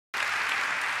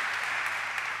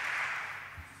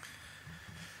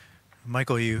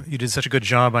Michael, you did such a good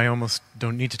job. I almost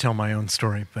don't need to tell my own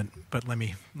story, but let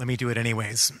me do it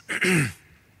anyways.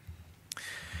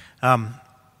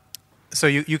 So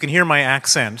you can hear my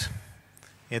accent.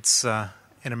 It's an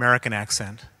American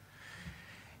accent,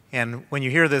 and when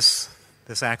you hear this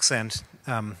accent,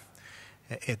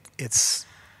 it's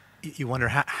you wonder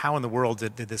how in the world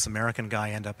did this American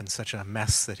guy end up in such a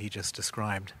mess that he just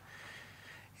described.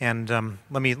 And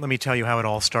let me tell you how it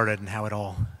all started and how it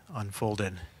all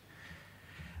unfolded.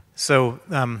 So,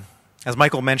 as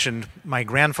Michael mentioned, my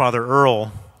grandfather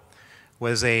Earl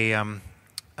was a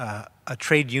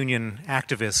trade union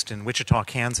activist in Wichita,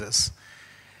 Kansas,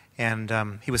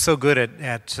 and he was so good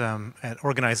at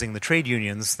organizing the trade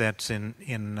unions that in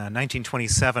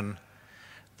 1927,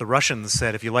 the Russians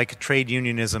said, "If you like trade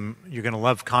unionism, you're going to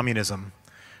love communism.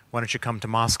 Why don't you come to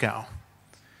Moscow?"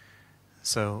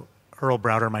 So Earl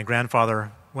Browder, my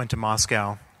grandfather, went to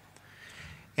Moscow,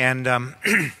 and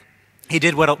he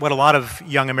did what a lot of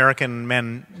young American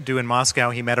men do in Moscow.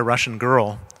 He met a Russian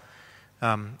girl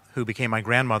who became my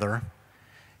grandmother,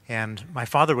 and my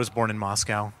father was born in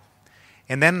Moscow.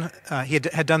 And then he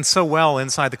had done so well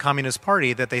inside the Communist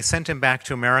Party that they sent him back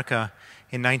to America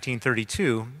in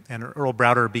 1932, and Earl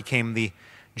Browder became the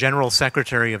General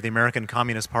Secretary of the American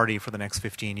Communist Party for the next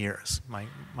 15 years.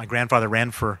 My grandfather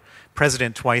ran for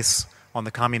president twice on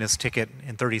the communist ticket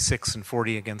in 36 and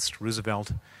 40 against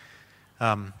Roosevelt.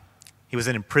 He was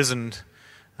then imprisoned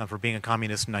for being a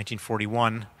communist in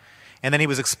 1941, and then he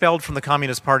was expelled from the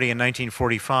Communist Party in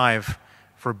 1945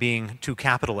 for being too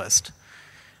capitalist.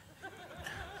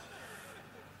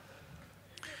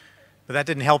 But that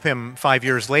didn't help him 5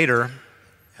 years later.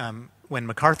 When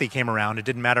McCarthy came around, it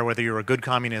didn't matter whether you were a good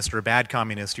communist or a bad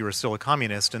communist, you were still a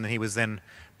communist, and he was then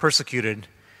persecuted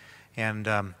and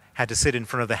had to sit in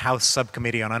front of the House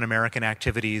Subcommittee on Un-American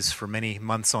Activities for many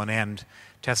months on end,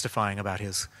 testifying about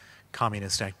his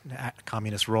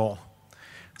communist role.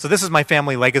 So this is my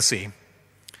family legacy.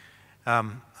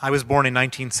 I was born in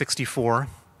 1964,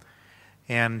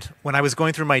 and when I was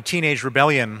going through my teenage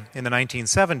rebellion in the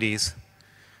 1970s,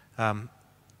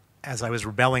 as I was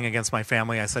rebelling against my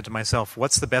family, I said to myself,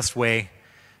 what's the best way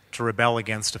to rebel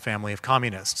against a family of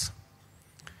communists?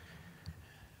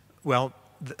 Well,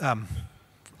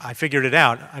 I figured it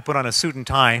out. I put on a suit and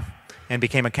tie and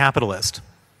became a capitalist.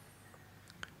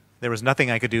 There was nothing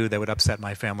I could do that would upset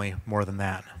my family more than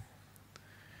that.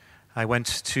 I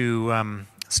went to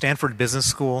Stanford Business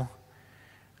School,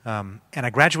 and I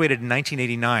graduated in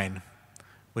 1989,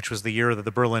 which was the year that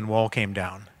the Berlin Wall came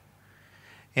down.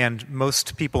 And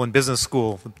most people in business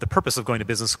school, the purpose of going to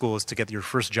business school is to get your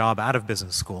first job out of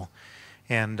business school.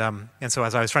 And so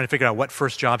as I was trying to figure out what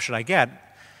first job should I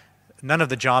get, none of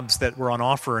the jobs that were on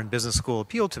offer in business school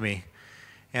appealed to me.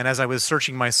 And as I was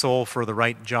searching my soul for the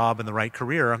right job and the right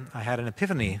career, I had an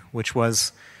epiphany, which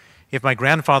was, if my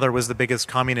grandfather was the biggest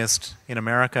communist in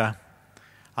America,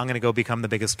 I'm going to go become the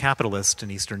biggest capitalist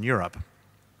in Eastern Europe.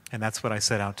 And that's what I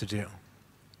set out to do.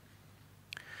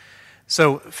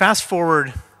 So fast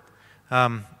forward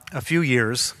a few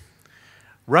years,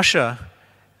 Russia,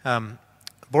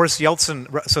 Boris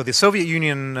Yeltsin, so the Soviet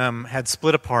Union had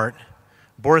split apart.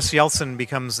 Boris Yeltsin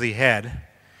becomes the head,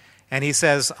 and he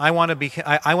says, I want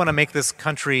to make this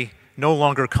country no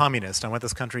longer communist. I want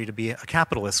this country to be a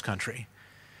capitalist country.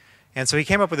 And so he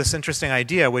came up with this interesting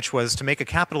idea, which was to make a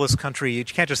capitalist country, you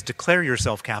can't just declare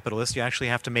yourself capitalist, you actually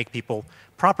have to make people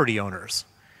property owners.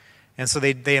 And so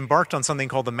they embarked on something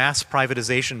called the mass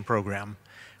privatization program,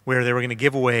 where they were going to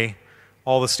give away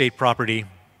all the state property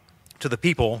to the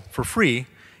people for free,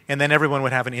 and then everyone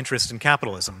would have an interest in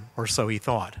capitalism, or so he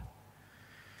thought.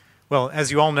 Well,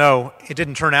 as you all know, it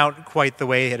didn't turn out quite the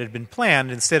way it had been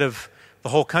planned. Instead of the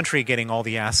whole country getting all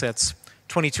the assets,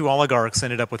 22 oligarchs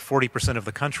ended up with 40% of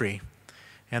the country,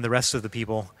 and the rest of the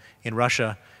people in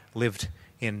Russia lived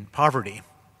in poverty.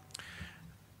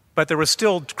 But there were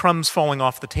still crumbs falling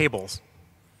off the tables.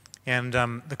 And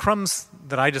the crumbs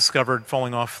that I discovered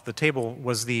falling off the table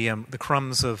was the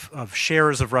crumbs of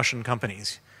shares of Russian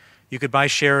companies. You could buy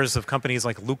shares of companies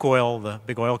like Lukoil, the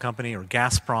big oil company, or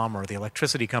Gazprom, or the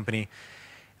electricity company.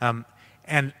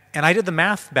 And I did the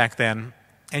math back then,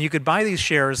 and you could buy these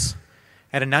shares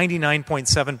at a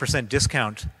 99.7%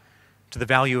 discount to the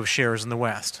value of shares in the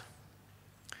West.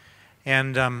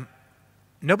 And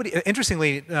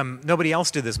interestingly, nobody else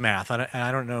did this math.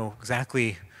 I don't know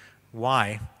exactly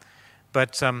why,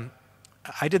 but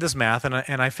I did this math, and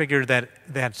I figured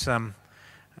that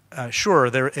sure,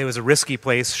 it was a risky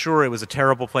place, sure, it was a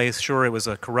terrible place, sure, it was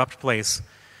a corrupt place,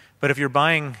 but if you're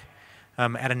buying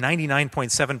at a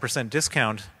 99.7%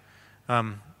 discount,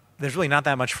 there's really not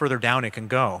that much further down it can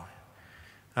go.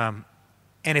 And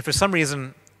if for some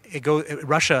reason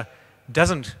Russia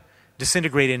doesn't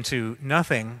disintegrate into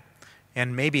nothing,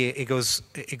 and maybe it goes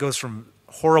from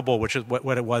horrible, which is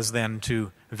what it was then,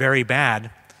 to very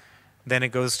bad. Then it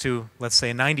goes to, let's say,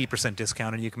 a 90%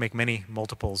 discount, and you can make many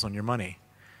multiples on your money.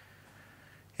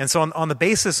 And so on the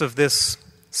basis of this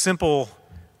simple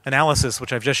analysis,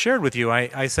 which I've just shared with you,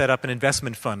 I set up an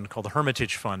investment fund called the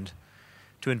Hermitage Fund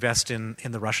to invest in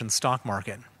the Russian stock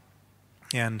market.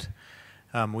 And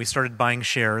we started buying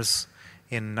shares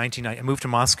in I moved to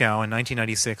Moscow in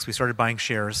 1996. We started buying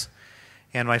shares,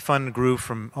 and my fund grew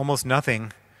from almost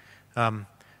nothing to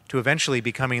eventually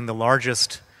becoming the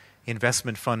largest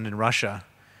investment fund in Russia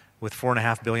with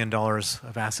 $4.5 billion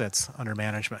of assets under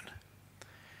management.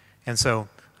 And so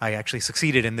I actually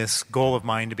succeeded in this goal of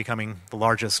mine to becoming the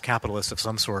largest capitalist of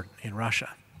some sort in Russia.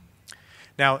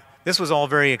 Now, this was all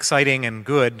very exciting and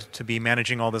good to be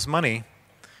managing all this money,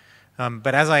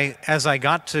 but as I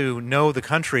got to know the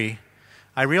country,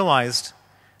 I realized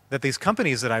that these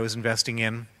companies that I was investing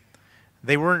in,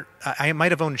 I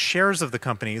might have owned shares of the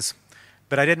companies,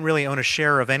 but I didn't really own a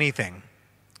share of anything,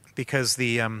 because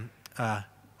the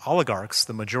oligarchs,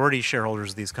 the majority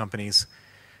shareholders of these companies,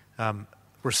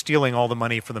 were stealing all the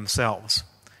money for themselves.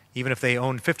 Even if they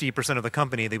owned 50% of the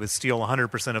company, they would steal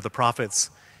 100% of the profits,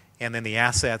 and then the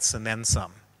assets, and then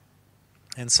some.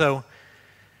 And so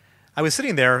I was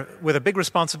sitting there with a big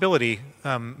responsibility,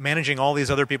 managing all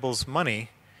these other people's money,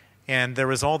 and there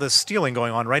was all this stealing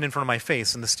going on right in front of my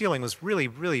face, and the stealing was really,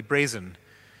 really brazen.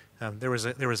 There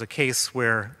was a case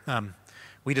where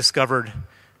we discovered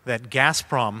that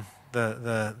Gazprom,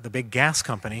 the big gas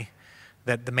company,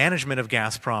 that the management of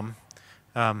Gazprom,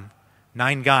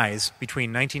 9 guys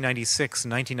between 1996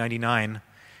 and 1999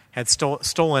 had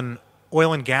stolen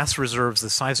oil and gas reserves the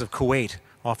size of Kuwait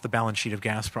off the balance sheet of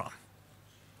Gazprom.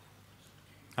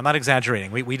 I'm not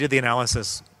exaggerating. We did the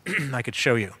analysis. I could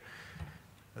show you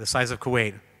the size of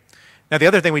Kuwait. Now, the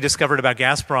other thing we discovered about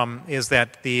Gazprom is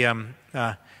that the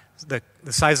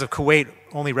size of Kuwait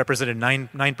only represented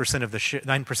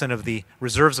 9% of the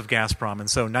reserves of Gazprom, and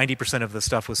so 90% of the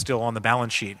stuff was still on the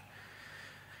balance sheet.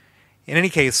 In any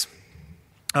case,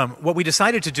 what we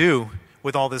decided to do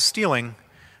with all this stealing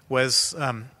was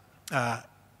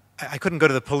I couldn't go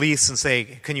to the police and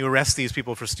say, can you arrest these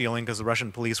people for stealing, because the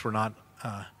Russian police were not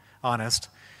honest.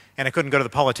 And I couldn't go to the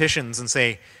politicians and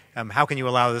say, how can you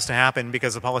allow this to happen,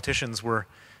 because the politicians were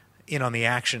in on the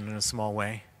action in a small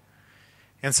way.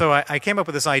 And so I came up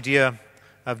with this idea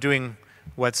of doing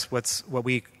what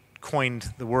we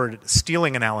coined the word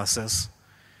stealing analysis,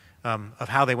 of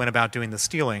how they went about doing the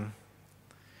stealing.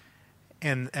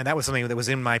 And that was something that was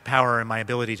in my power and my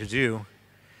ability to do.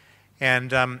 And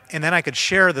then I could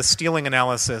share the stealing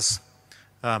analysis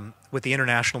with the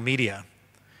international media.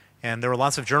 And there were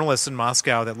lots of journalists in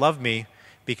Moscow that loved me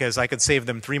because I could save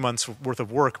them 3 months' worth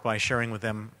of work by sharing with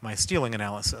them my stealing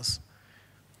analysis.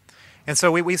 And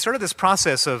so we started this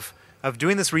process of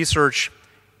doing this research,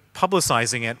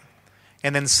 publicizing it,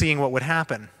 and then seeing what would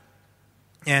happen.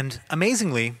 And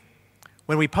amazingly,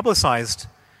 when we publicized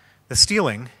the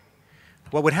stealing,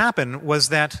 what would happen was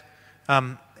that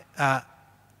the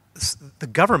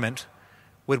government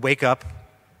would wake up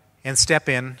and step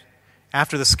in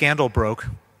after the scandal broke,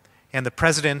 and the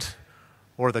president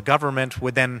or the government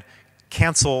would then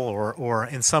cancel or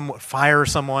in some fire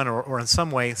someone or in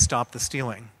some way stop the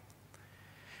stealing.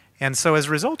 And so as a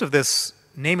result of this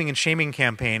naming and shaming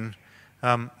campaign,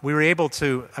 we were able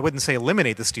to, I wouldn't say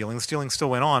eliminate the stealing still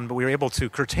went on, but we were able to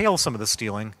curtail some of the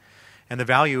stealing, and the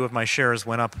value of my shares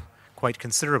went up quite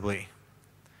considerably.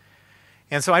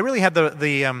 And so I really had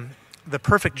the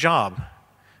perfect job.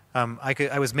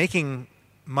 I was making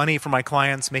money for my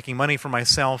clients, making money for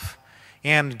myself,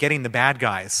 and getting the bad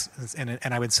guys, and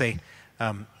I would say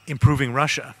improving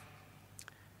Russia.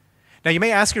 Now you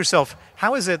may ask yourself,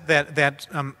 how is it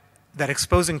that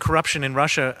exposing corruption in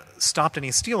Russia stopped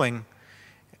any stealing?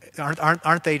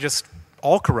 Aren't they just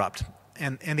all corrupt?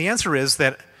 And the answer is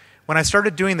that when I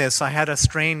started doing this, I had a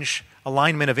strange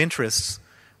alignment of interests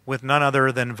with none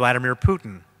other than Vladimir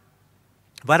Putin.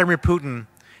 Vladimir Putin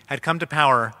had come to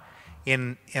power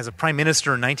as a prime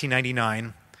minister in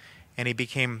 1999, and he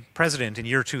became president in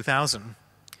year 2000.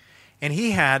 And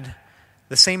he had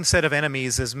the same set of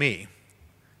enemies as me.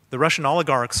 The Russian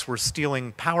oligarchs were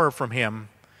stealing power from him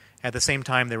at the same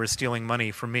time they were stealing money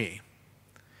from me.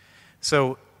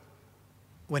 So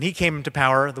when he came to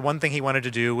power, the one thing he wanted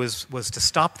to do was to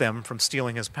stop them from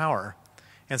stealing his power.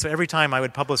 And so every time I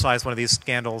would publicize one of these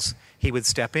scandals, he would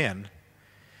step in.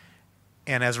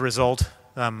 And as a result,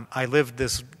 I lived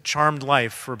this charmed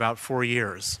life for about 4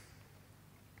 years.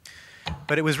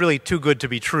 But it was really too good to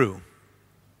be true.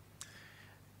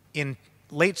 In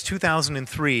late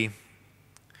 2003,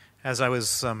 as I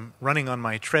was running on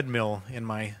my treadmill in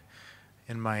my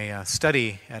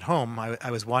study at home,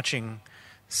 I was watching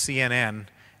CNN,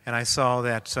 and I saw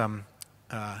that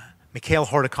Mikhail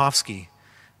Khodorkovsky,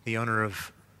 the owner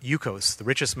of Yukos, the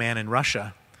richest man in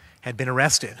Russia, had been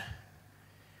arrested.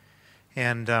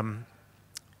 And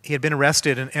he had been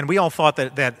arrested, and we all thought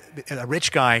that a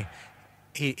rich guy,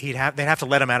 they'd have to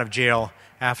let him out of jail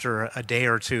after a day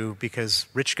or two, because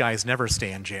rich guys never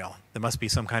stay in jail. There must be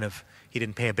some kind of, he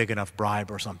didn't pay a big enough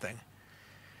bribe or something.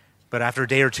 But after a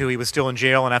day or two, he was still in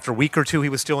jail, and after a week or two, he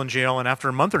was still in jail, and after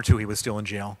a month or two, he was still in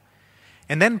jail.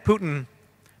 And then Putin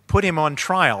put him on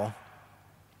trial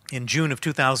in June of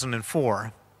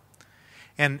 2004,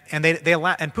 and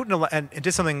Putin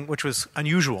did something which was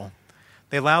unusual.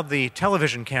 They allowed the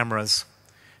television cameras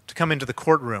to come into the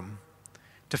courtroom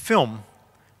to film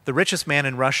the richest man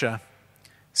in Russia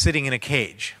sitting in a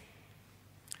cage.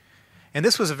 And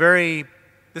this had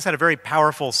a very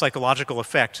powerful psychological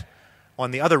effect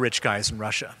on the other rich guys in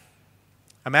Russia.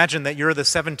 Imagine that you're the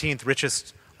 17th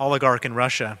richest oligarch in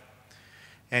Russia,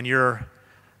 and you're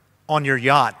on your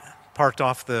yacht parked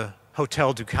off the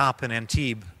Hotel du Cap in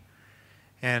Antibes,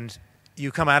 and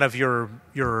you come out of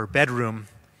your bedroom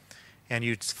and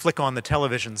you flick on the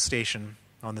television station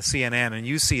on the CNN, and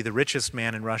you see the richest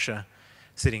man in Russia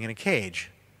sitting in a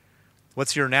cage.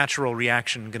 What's your natural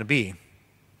reaction going to be?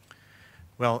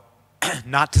 Well,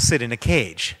 not to sit in a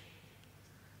cage.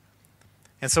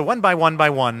 And so one by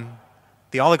one,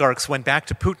 the oligarchs went back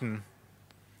to Putin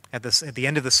at the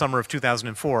end of the summer of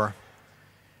 2004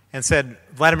 and said,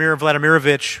 Vladimir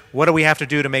Vladimirovich, what do we have to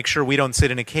do to make sure we don't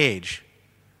sit in a cage?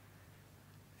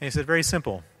 And he said, very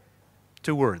simple,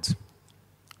 2 words,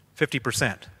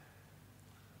 50%.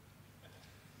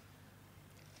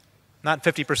 Not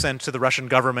 50% to the Russian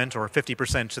government or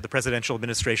 50% to the presidential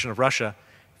administration of Russia,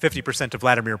 50% to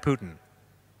Vladimir Putin.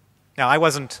 Now, I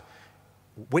wasn't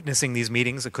witnessing these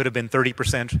meetings. It could have been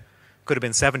 30%, could have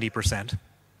been 70%.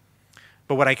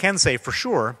 But what I can say for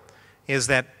sure is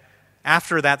that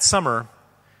after that summer,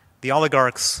 the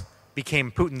oligarchs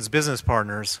became Putin's business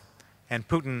partners, and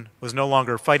Putin was no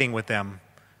longer fighting with them.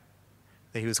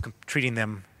 He was treating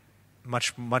them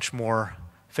much, much more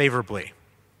favorably.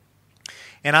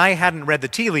 And I hadn't read the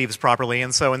tea leaves properly,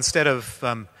 and so instead of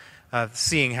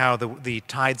seeing how the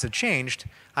tides had changed,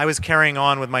 I was carrying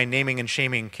on with my naming and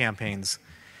shaming campaigns.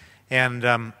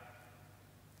 And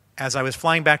as I was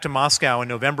flying back to Moscow in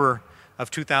November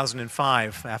of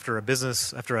 2005, after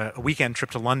a weekend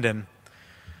trip to London,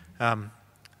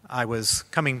 I was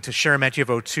coming to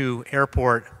Sheremetyevo 2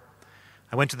 airport.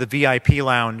 I went to the VIP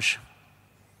lounge.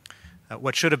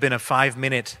 What should have been a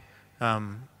 5-minute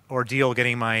ordeal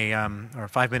getting my, or a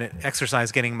 5-minute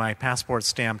exercise getting my passport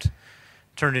stamped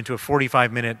turned into a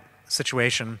 45-minute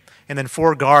situation. And then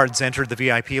 4 guards entered the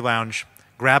VIP lounge,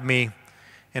 grabbed me,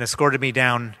 and escorted me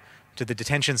down to the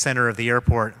detention center of the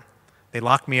airport. They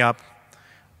locked me up.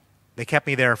 They kept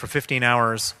me there for 15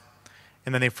 hours.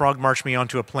 And then they frog-marched me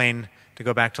onto a plane to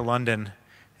go back to London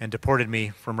and deported me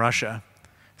from Russia.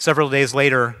 Several days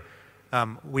later,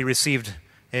 we received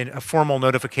a formal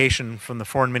notification from the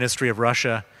Foreign Ministry of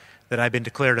Russia that I'd been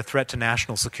declared a threat to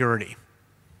national security.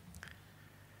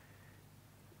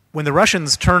 When the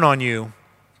Russians turn on you,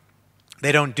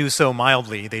 they don't do so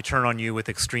mildly. They turn on you with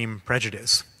extreme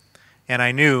prejudice. And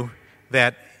I knew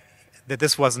that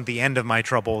this wasn't the end of my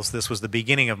troubles. This was the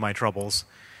beginning of my troubles.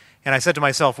 And I said to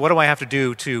myself, what do I have to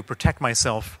do to protect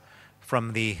myself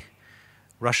from the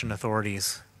Russian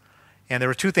authorities? And there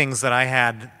were 2 things that I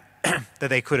had that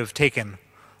they could have taken.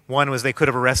 One was they could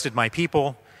have arrested my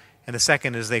people, and the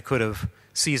second is they could have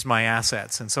seized my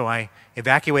assets. And so I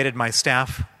evacuated my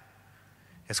staff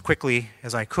as quickly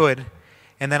as I could,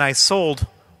 and then I sold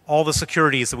all the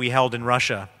securities that we held in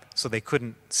Russia so they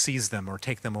couldn't seize them or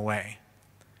take them away.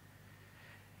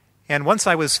 And once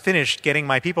I was finished getting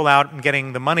my people out and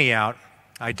getting the money out,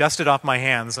 I dusted off my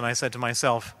hands and I said to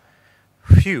myself,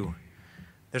 phew,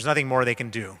 there's nothing more they can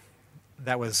do.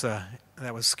 That was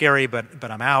scary, but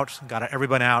I'm out, got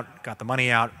everyone out, got the money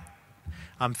out.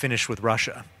 I'm finished with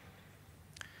Russia.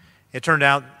 It turned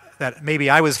out that maybe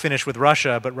I was finished with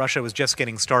Russia, but Russia was just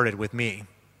getting started with me.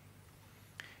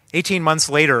 18 months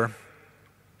later,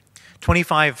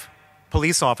 25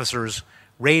 police officers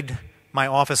raided my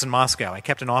office in Moscow. I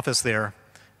kept an office there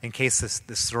in case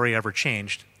this story ever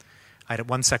changed. I had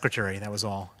 1 secretary, that was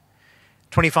all.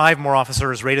 25 more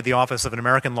officers raided the office of an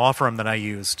American law firm that I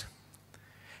used.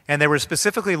 And they were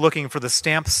specifically looking for the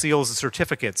stamp seals and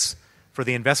certificates for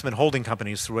the investment holding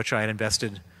companies through which I had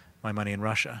invested my money in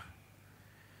Russia.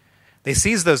 They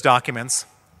seized those documents,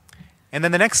 and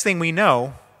then the next thing we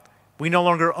know, we no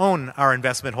longer own our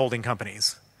investment holding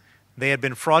companies. They had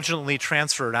been fraudulently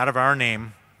transferred out of our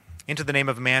name into the name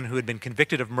of a man who had been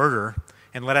convicted of murder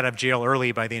and let out of jail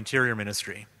early by the Interior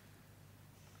Ministry.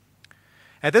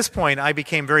 At this point, I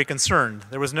became very concerned.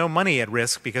 There was no money at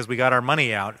risk because we got our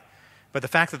money out, but the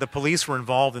fact that the police were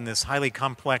involved in this highly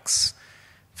complex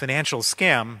financial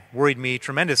scam worried me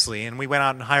tremendously, and we went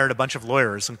out and hired a bunch of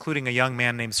lawyers, including a young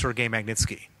man named Sergei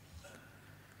Magnitsky.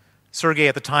 Sergei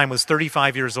at the time was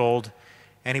 35 years old,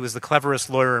 and he was the cleverest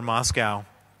lawyer in Moscow.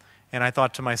 And I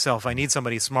thought to myself, I need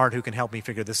somebody smart who can help me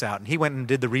figure this out. And he went and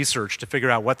did the research to figure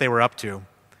out what they were up to.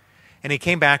 And he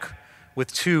came back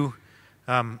with two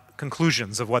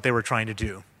conclusions of what they were trying to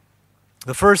do.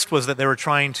 The first was that they were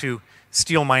trying to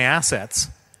steal my assets.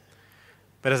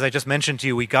 But as I just mentioned to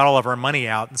you, we got all of our money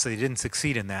out, and so they didn't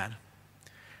succeed in that.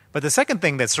 But the second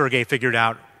thing that Sergei figured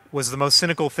out was the most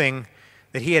cynical thing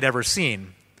that he had ever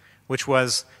seen, which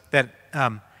was that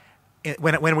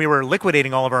when we were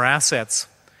liquidating all of our assets,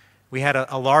 we had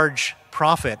a large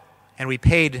profit, and we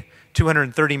paid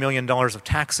 $230 million of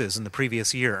taxes in the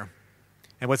previous year.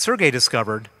 And what Sergei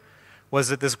discovered was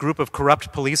that this group of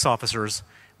corrupt police officers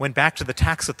went back to the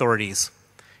tax authorities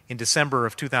in December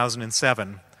of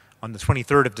 2007, on the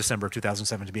 23rd of December of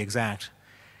 2007 to be exact,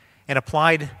 and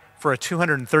applied for a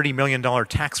 $230 million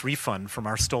tax refund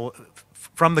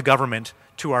from the government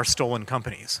to our stolen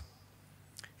companies.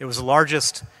 It was the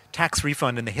largest tax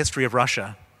refund in the history of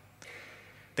Russia.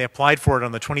 They applied for it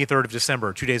on the 23rd of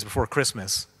December, 2 days before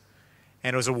Christmas,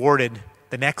 and it was awarded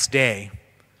the next day,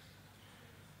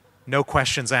 no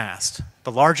questions asked.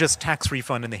 The largest tax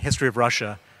refund in the history of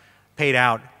Russia paid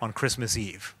out on Christmas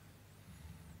Eve.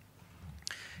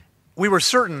 We were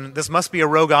certain this must be a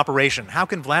rogue operation. How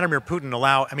can Vladimir Putin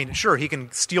allow, sure, he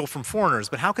can steal from foreigners,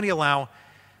 but how can he allow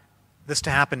this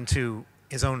to happen to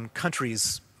his own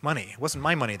country's money? It wasn't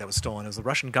my money that was stolen, it was the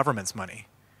Russian government's money.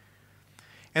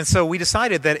 And so we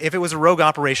decided that if it was a rogue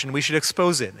operation, we should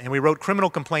expose it. And we wrote criminal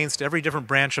complaints to every different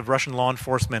branch of Russian law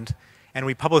enforcement, and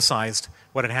we publicized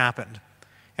what had happened.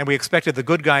 And we expected the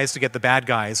good guys to get the bad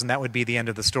guys, and that would be the end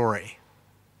of the story.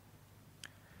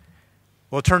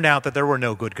 Well, it turned out that there were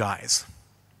no good guys.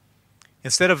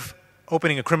 Instead of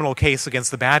opening a criminal case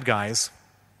against the bad guys,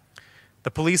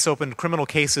 the police opened criminal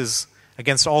cases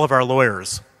against all of our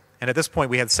lawyers. And at this point,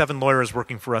 we had 7 lawyers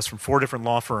working for us from 4 different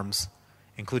law firms,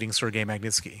 including Sergei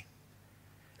Magnitsky.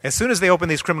 As soon as they opened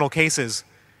these criminal cases,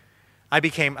 I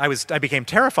became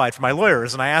terrified for my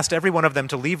lawyers, and I asked every one of them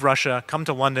to leave Russia, come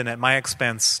to London at my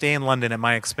expense, stay in London at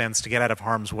my expense to get out of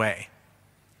harm's way.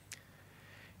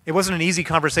 It wasn't an easy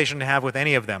conversation to have with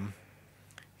any of them,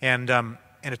 and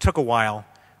it took a while,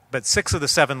 but 6 of the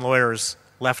 7 lawyers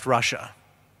left Russia.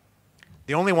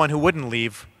 The only one who wouldn't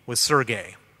leave was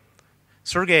Sergei.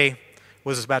 Sergei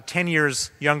was about 10 years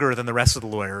younger than the rest of the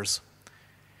lawyers.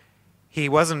 He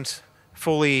wasn't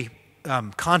fully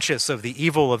conscious of the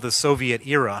evil of the Soviet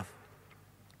era,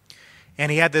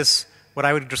 and he had this, what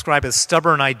I would describe as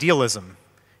stubborn idealism.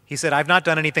 He said, I've not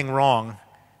done anything wrong.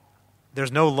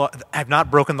 There's no law. I've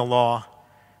not broken the law.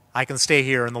 I can stay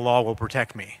here and the law will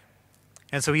protect me.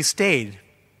 And so he stayed.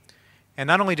 And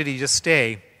not only did he just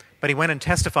stay, but he went and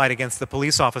testified against the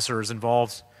police officers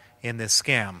involved in this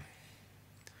scam.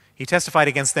 He testified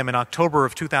against them in October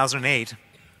of 2008.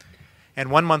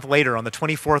 And 1 month later, on the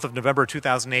 24th of November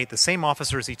 2008, the same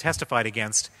officers he testified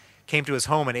against came to his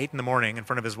home at 8 in the morning in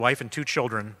front of his wife and 2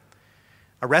 children,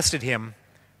 arrested him,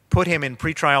 put him in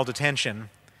pretrial detention,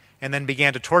 and then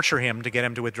began to torture him to get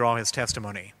him to withdraw his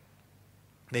testimony.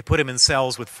 They put him in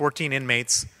cells with 14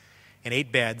 inmates and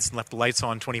 8 beds and left the lights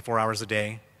on 24 hours a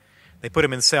day. They put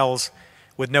him in cells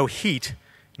with no heat,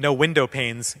 no window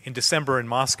panes in December in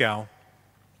Moscow,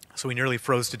 so he nearly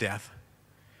froze to death.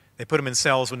 They put him in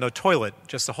cells with no toilet,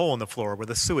 just a hole in the floor where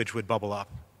the sewage would bubble up.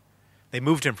 They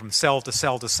moved him from cell to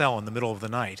cell to cell in the middle of the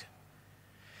night.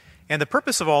 And the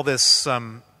purpose of all this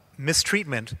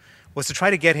mistreatment was to try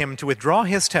to get him to withdraw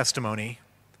his testimony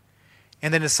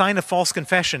and then to sign a false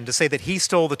confession to say that he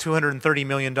stole the $230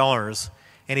 million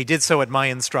and he did so at my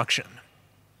instruction.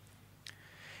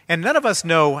 And none of us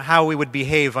know how we would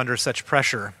behave under such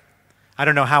pressure. I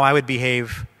don't know how I would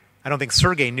behave. I don't think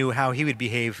Sergei knew how he would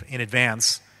behave in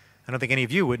advance. I don't think any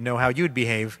of you would know how you would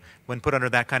behave when put under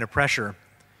that kind of pressure.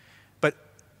 But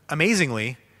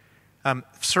amazingly,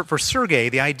 for Sergei,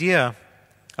 the idea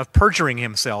of perjuring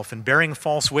himself and bearing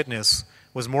false witness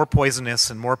was more poisonous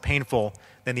and more painful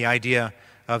than the idea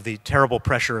of the terrible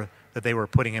pressure that they were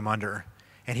putting him under.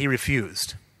 And he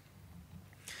refused.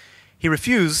 He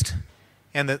refused,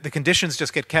 and the conditions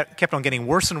just kept on getting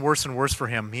worse and worse and worse for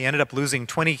him. He ended up losing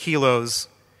 20 kilos,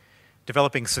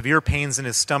 developing severe pains in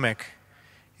his stomach,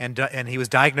 and he was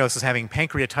diagnosed as having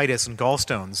pancreatitis and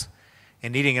gallstones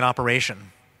and needing an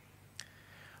operation.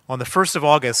 On the 1st of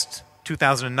August,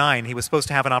 2009, he was supposed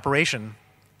to have an operation,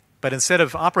 but instead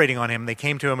of operating on him, they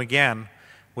came to him again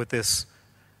with this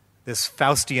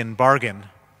Faustian bargain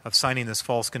of signing this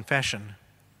false confession.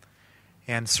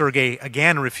 And Sergei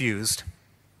again refused.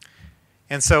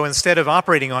 And so instead of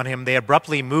operating on him, they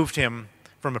abruptly moved him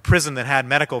from a prison that had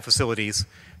medical facilities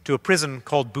to a prison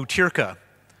called Butyrka,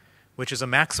 which is a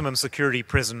maximum security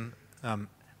prison,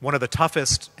 one of the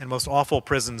toughest and most awful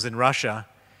prisons in Russia,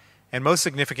 and most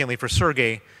significantly for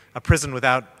Sergei, a prison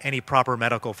without any proper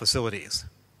medical facilities.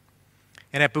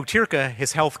 And at Butyrka,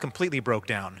 his health completely broke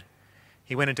down.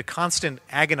 He went into constant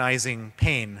agonizing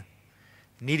pain,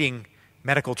 needing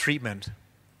medical treatment,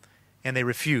 and they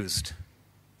refused.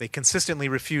 They consistently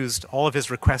refused all of his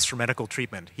requests for medical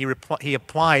treatment. He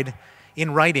applied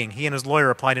in writing, he and his lawyer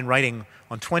applied in writing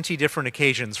on 20 different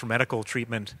occasions for medical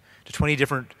treatment to 20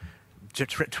 different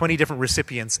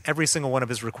recipients. Every single one of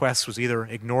his requests was either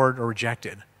ignored or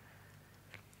rejected.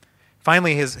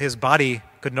 Finally, his body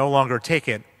could no longer take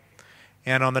it,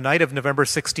 and on the night of November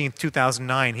 16,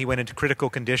 2009, he went into critical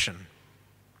condition.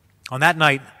 On that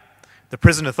night, the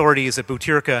prison authorities at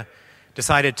Butyrka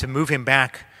decided to move him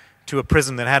back to a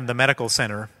prison that had the medical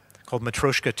center called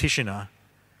Matryoshka Tishina.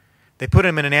 They put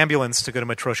him in an ambulance to go to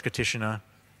Matryoshka Tishina,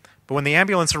 but when the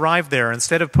ambulance arrived there,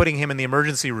 instead of putting him in the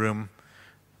emergency room,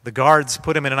 the guards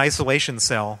put him in an isolation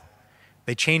cell.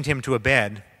 They chained him to a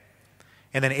bed,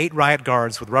 and then 8 riot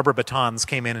guards with rubber batons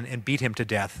came in and beat him to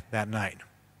death that night.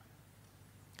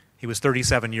 He was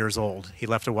 37 years old. He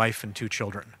left a wife and 2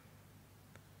 children.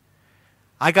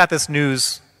 I got this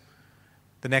news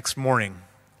the next morning.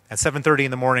 At 7:30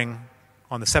 in the morning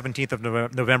on the 17th of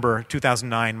November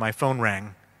 2009, my phone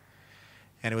rang,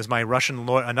 and it was my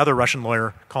another Russian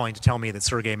lawyer calling to tell me that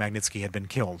Sergei Magnitsky had been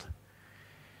killed.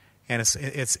 And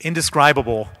it's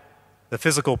indescribable, the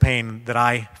physical pain that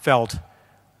I felt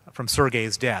from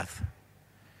Sergei's death.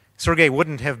 Sergei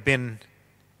wouldn't have been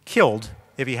killed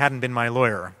if he hadn't been my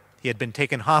lawyer. He had been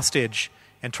taken hostage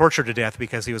and tortured to death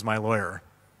because he was my lawyer.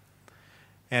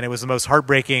 And it was the most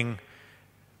heartbreaking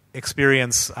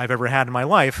experience I've ever had in my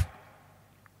life.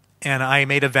 And I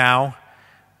made a vow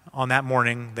on that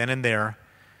morning, then and there,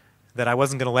 that I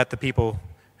wasn't going to let the people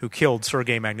who killed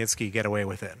Sergei Magnitsky get away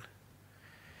with it.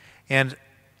 And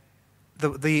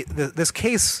this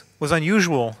case was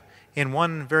unusual in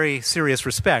one very serious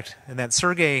respect, in that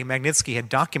Sergei Magnitsky had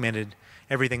documented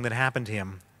everything that happened to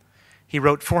him. He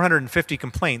wrote 450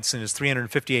 complaints in his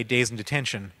 358 days in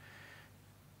detention,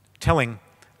 telling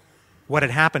what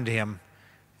had happened to him,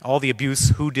 all the abuse,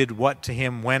 who did what to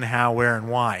him, when, how, where, and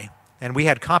why. And we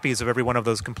had copies of every one of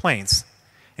those complaints.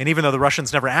 And even though the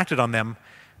Russians never acted on them,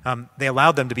 they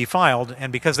allowed them to be filed,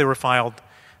 and because they were filed,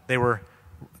 they were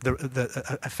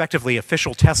effectively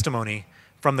official testimony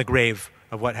from the grave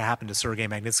of what happened to Sergei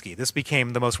Magnitsky. This became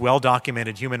the most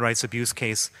well-documented human rights abuse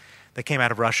case that came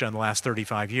out of Russia in the last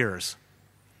 35 years.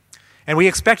 And we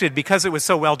expected, because it was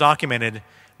so well-documented,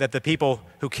 that the people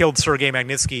who killed Sergei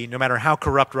Magnitsky, no matter how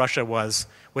corrupt Russia was,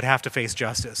 would have to face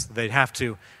justice. They'd have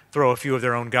to throw a few of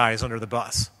their own guys under the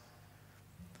bus.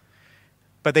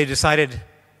 But they decided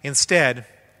instead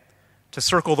to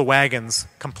circle the wagons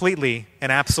completely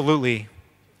and absolutely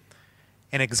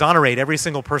and exonerate every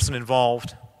single person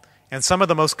involved. And some of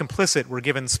the most complicit were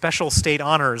given special state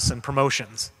honors and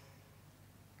promotions.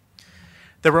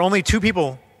 There were only 2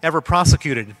 people ever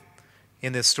prosecuted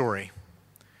in this story.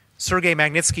 Sergei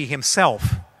Magnitsky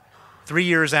himself, 3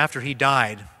 years after he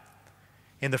died,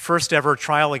 in the first ever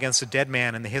trial against a dead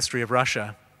man in the history of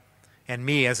Russia, and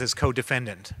me as his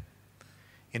co-defendant.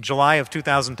 In July of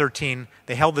 2013,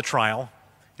 they held the trial.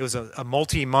 It was a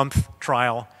multi-month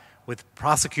trial with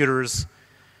prosecutors,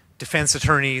 defense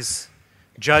attorneys,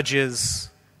 judges,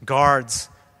 guards.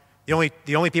 The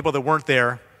only people that weren't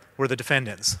there were the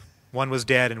defendants. One was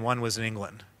dead and one was in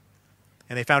England.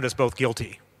 And they found us both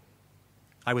guilty.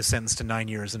 I was sentenced to 9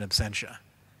 years in absentia.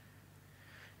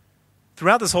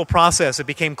 Throughout this whole process, it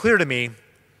became clear to me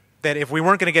that if we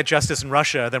weren't going to get justice in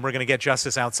Russia, then we're going to get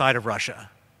justice outside of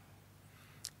Russia.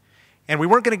 And we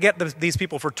weren't going to get these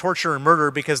people for torture and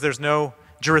murder because there's no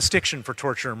jurisdiction for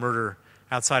torture and murder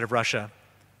outside of Russia.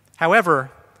 However,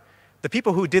 the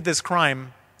people who did this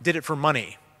crime did it for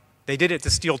money. They did it to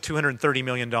steal $230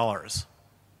 million.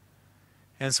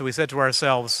 And so we said to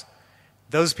ourselves,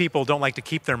 those people don't like to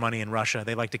keep their money in Russia.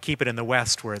 They like to keep it in the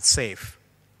West where it's safe.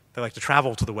 They like to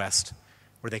travel to the West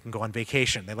where they can go on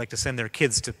vacation. They like to send their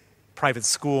kids to private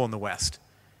school in the West.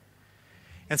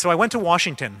 And so I went to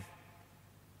Washington,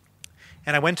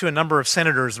 and I went to a number of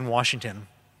senators in Washington,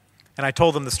 and I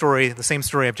told them the same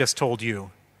story I've just told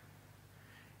you.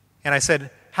 And I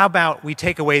said, how about we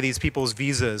take away these people's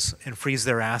visas and freeze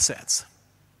their assets?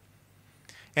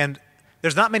 And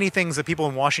there's not many things that people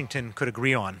in Washington could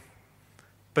agree on,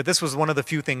 but this was one of the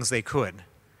few things they could.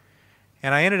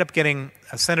 And I ended up getting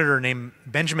a senator named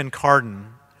Benjamin Cardin,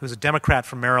 who's a Democrat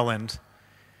from Maryland,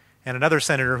 and another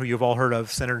senator who you've all heard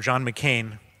of, Senator John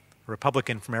McCain, a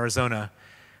Republican from Arizona,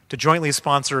 to jointly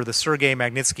sponsor the Sergei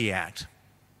Magnitsky Act.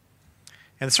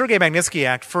 And the Sergei Magnitsky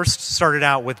Act first started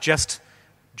out with just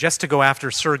to go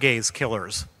after Sergei's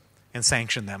killers and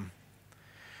sanction them.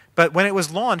 But when it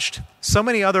was launched, so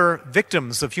many other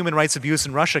victims of human rights abuse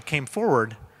in Russia came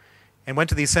forward and went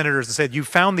to these senators and said, you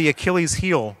found the Achilles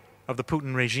heel of the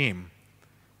Putin regime.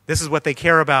 This is what they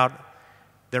care about.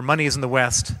 Their money is in the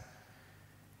West.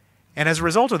 And as a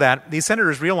result of that, these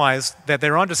senators realized that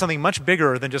they're onto something much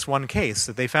bigger than just one case,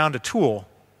 that they found a tool,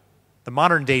 the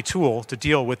modern-day tool, to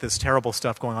deal with this terrible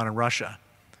stuff going on in Russia.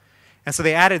 And so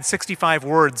they added 65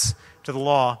 words to the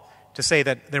law to say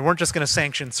that they weren't just going to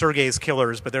sanction Sergei's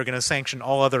killers, but they're going to sanction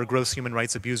all other gross human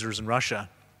rights abusers in Russia.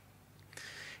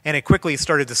 And it quickly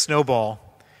started to snowball.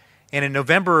 And in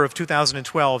November of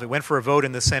 2012, it went for a vote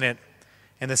in the Senate,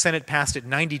 and the Senate passed it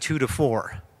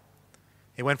 92-4.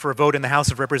 It went for a vote in the House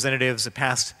of Representatives. It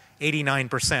passed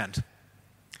 89%.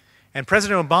 And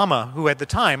President Obama, who at the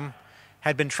time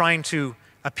had been trying to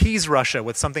appease Russia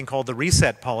with something called the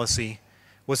reset policy,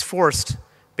 was forced,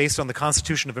 based on the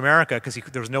Constitution of America, because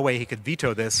there was no way he could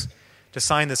veto this, to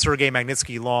sign the Sergei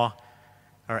Magnitsky law,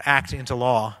 or act into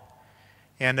law.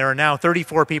 And there are now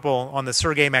 34 people on the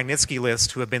Sergei Magnitsky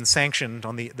list who have been sanctioned.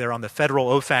 They're on the federal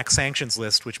OFAC sanctions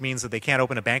list, which means that they can't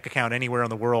open a bank account anywhere in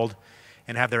the world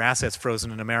and have their assets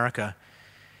frozen in America.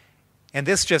 And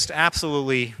this just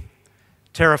absolutely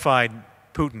terrified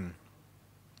Putin.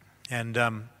 And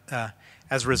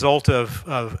as a result of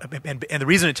and the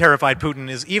reason it terrified Putin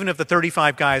is even if the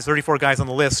 34 guys on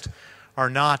the list are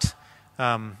not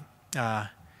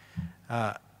that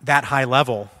high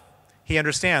level, he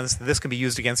understands that this can be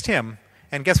used against him.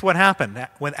 And guess what happened?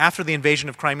 After the invasion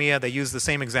of Crimea, they used the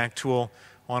same exact tool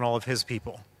on all of his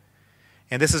people.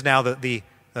 And this is now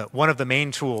one of the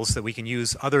main tools that we can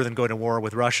use other than go to war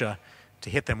with Russia to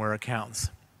hit them where it counts.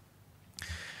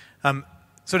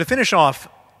 So to finish off,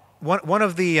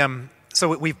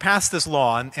 so we've passed this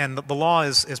law, and the law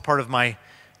is part of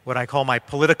what I call my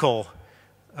political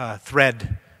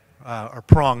thread or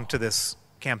prong to this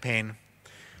campaign.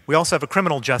 We also have a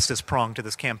criminal justice prong to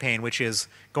this campaign, which is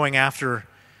going after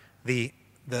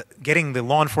getting the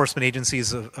law enforcement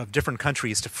agencies of different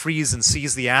countries to freeze and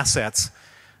seize the assets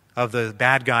of the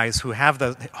bad guys who have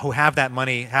that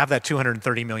money, have that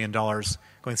 $230 million,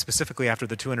 going specifically after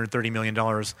the $230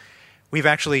 million. We've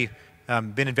actually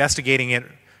been investigating it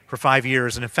for 5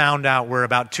 years and have found out where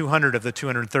about 200 of the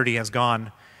 230 has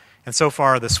gone. And so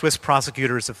far, the Swiss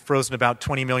prosecutors have frozen about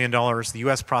 $20 million. The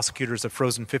U.S. prosecutors have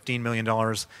frozen $15 million.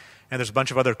 And there's a bunch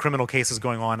of other criminal cases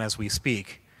going on as we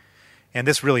speak. And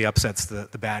this really upsets the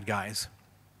bad guys.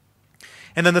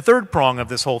 And then the third prong of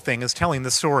this whole thing is telling the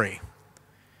story.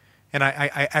 And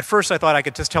at first I thought I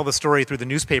could just tell the story through the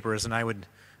newspapers and I would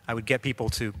get people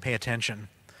to pay attention.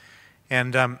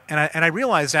 And I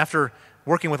realized after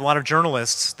working with a lot of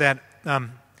journalists that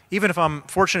even if I'm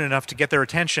fortunate enough to get their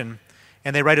attention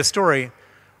and they write a story,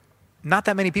 not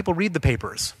that many people read the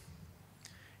papers.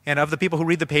 And of the people who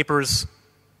read the papers,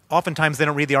 oftentimes they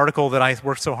don't read the article that I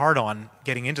worked so hard on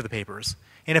getting into the papers.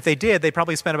 And if they did, they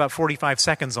probably spent about 45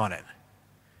 seconds on it.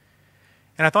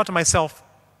 And I thought to myself,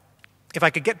 if I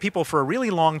could get people for a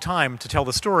really long time to tell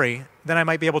the story, then I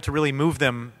might be able to really move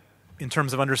them in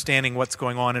terms of understanding what's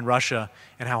going on in Russia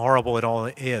and how horrible it all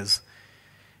is.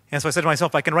 And so I said to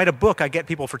myself, if I can write a book, I get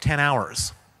people for 10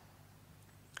 hours.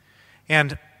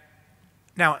 And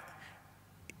now,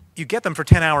 you get them for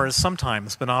 10 hours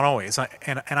sometimes, but not always.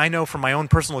 And I know from my own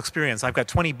personal experience, I've got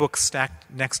 20 books stacked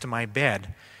next to my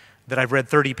bed that I've read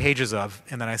 30 pages of,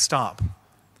 and then I stop.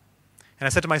 And I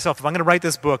said to myself, if I'm going to write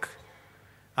this book,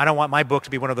 I don't want my book to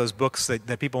be one of those books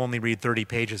that people only read 30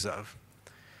 pages of.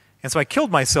 And so I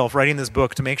killed myself writing this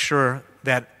book to make sure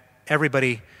that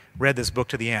everybody read this book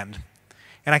to the end.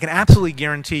 And I can absolutely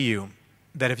guarantee you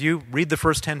that if you read the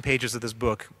first 10 pages of this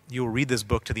book, you will read this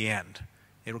book to the end.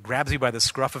 It grabs you by the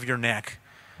scruff of your neck,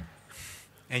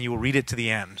 and you will read it to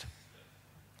the end.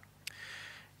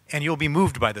 And you'll be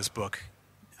moved by this book.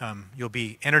 You'll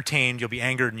be entertained, you'll be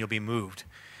angered, and you'll be moved.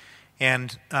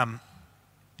 And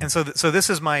so this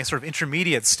is my sort of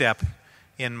intermediate step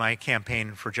in my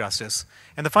campaign for justice.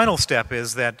 And the final step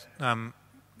is that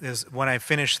is when I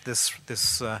finish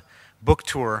this book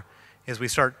tour, is we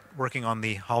start working on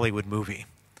the Hollywood movie.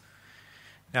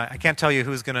 Now, I can't tell you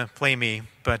who's going to play me,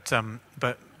 but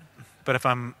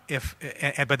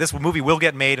but this movie will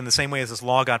get made in the same way as this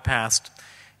law got passed,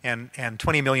 and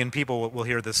 20 million people will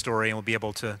hear this story and will be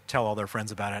able to tell all their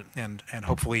friends about it, and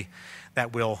hopefully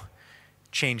that will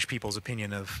change people's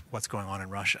opinion of what's going on in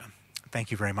Russia.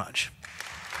 Thank you very much.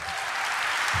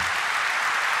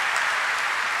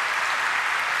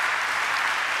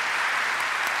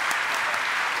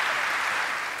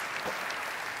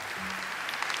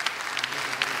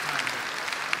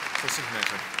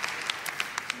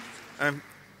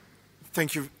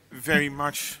 Thank you very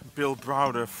much, Bill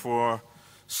Browder, for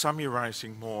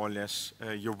summarizing more or less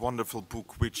your wonderful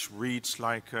book, which reads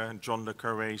like a John le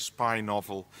Carré spy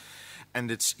novel, and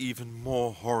it's even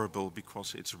more horrible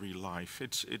because it's real life.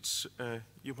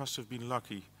 You must have been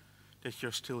lucky that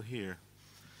you're still here,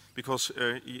 because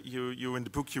you in the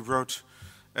book you wrote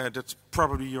that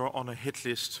probably you're on a hit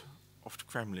list of the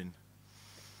Kremlin.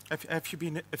 Have you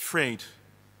been afraid?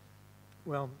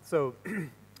 Well, so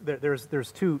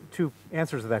there's two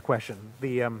answers to that question.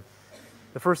 The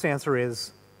first answer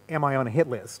is, am I on a hit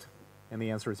list? And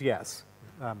the answer is yes.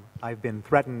 I've been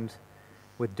threatened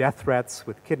with death threats,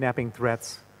 with kidnapping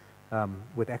threats,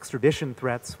 with extradition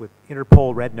threats, with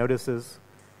Interpol red notices,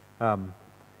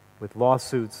 with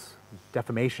lawsuits,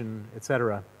 defamation,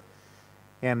 etc.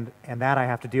 And that I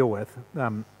have to deal with.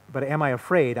 But am I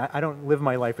afraid? I don't live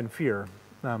my life in fear,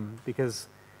 because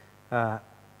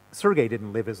Sergei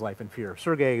didn't live his life in fear.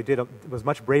 Sergei was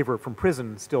much braver from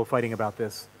prison, still fighting about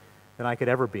this, than I could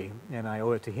ever be, and I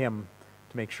owe it to him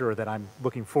to make sure that I'm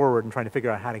looking forward and trying to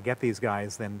figure out how to get these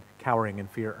guys than cowering in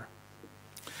fear.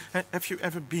 Have you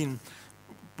ever been,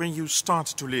 when you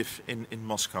started to live in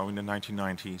Moscow in the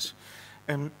 1990s,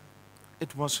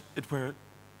 it was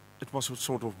a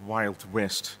sort of Wild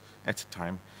West at the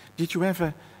time. Did you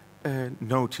ever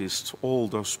noticed all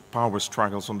those power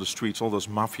struggles on the streets, all those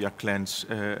mafia clans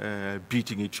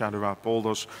beating each other up, all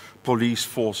those police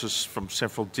forces from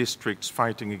several districts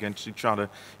fighting against each other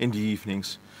in the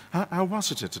evenings? How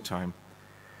was it at the time?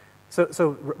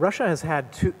 So Russia has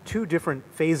had two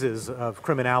different phases of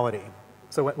criminality.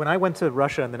 So when I went to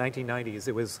Russia in the 1990s,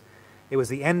 it was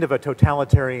the end of a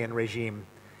totalitarian regime,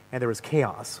 and there was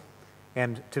chaos.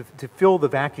 And to fill the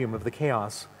vacuum of the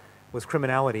chaos was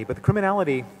criminality. But the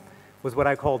criminality was what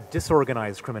I call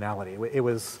disorganized criminality. It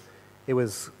was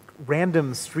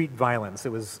random street violence. It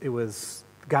was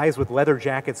guys with leather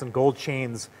jackets and gold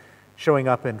chains showing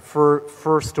up in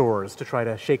fur stores to try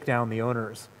to shake down the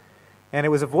owners. And it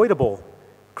was avoidable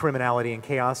criminality and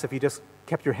chaos if you just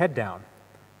kept your head down,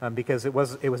 because it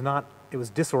was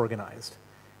disorganized,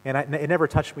 and it never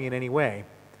touched me in any way.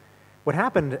 What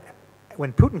happened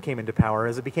when Putin came into power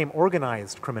is it became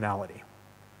organized criminality.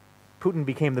 Putin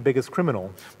became the biggest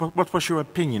criminal. But what was your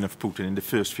opinion of Putin in the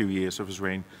first few years of his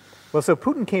reign? Well, so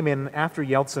Putin came in after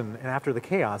Yeltsin and after the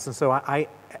chaos, and so I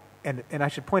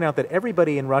should point out that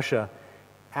everybody in Russia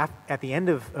at the end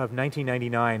of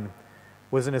 1999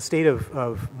 was in a state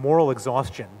of moral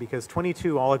exhaustion, because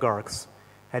 22 oligarchs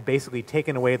had basically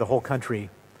taken away the whole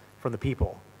country from the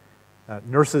people.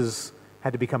 Nurses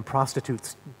had to become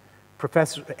prostitutes.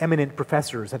 Eminent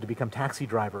professors had to become taxi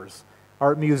drivers.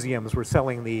 Art museums were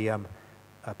selling the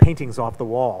paintings off the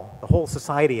wall. The whole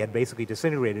society had basically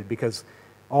disintegrated because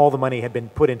all the money had been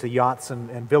put into yachts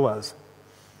and villas.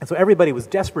 And so everybody was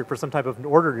desperate for some type of an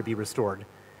order to be restored.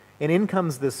 And in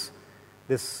comes this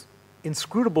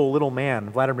inscrutable little man,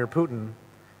 Vladimir Putin,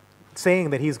 saying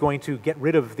that he's going to get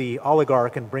rid of the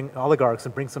oligarchs and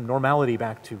bring some normality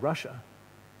back to Russia.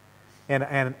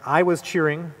 And I was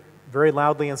cheering very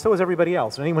loudly, and so was everybody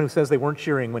else. And anyone who says they weren't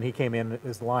cheering when he came in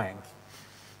is lying.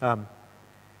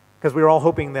 Because we were all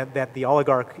hoping that the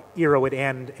oligarch era would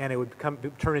end and it would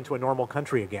turn into a normal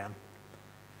country again.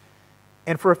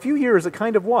 And for a few years, it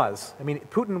kind of was. I mean,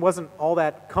 Putin wasn't all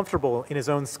that comfortable in his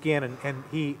own skin, and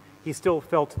he still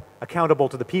felt accountable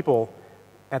to the people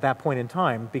at that point in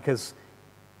time because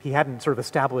he hadn't sort of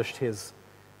established his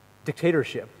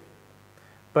dictatorship.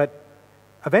 But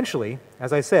eventually,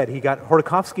 as I said, he got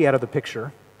Khodorkovsky out of the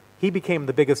picture. He became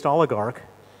the biggest oligarch.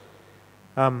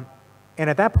 And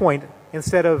at that point,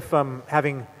 instead of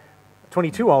having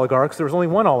 22 oligarchs, there was only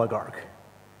one oligarch.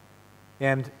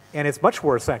 And it's much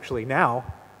worse, actually, now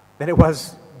than it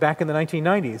was back in the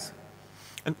 1990s.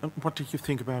 And what did you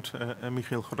think about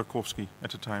Mikhail Khodorkovsky at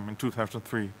the time, in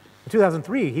 2003? In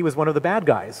 2003, he was one of the bad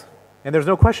guys. And there's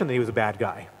no question that he was a bad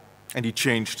guy. And he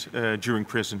changed during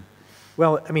prison.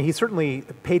 Well, I mean, he certainly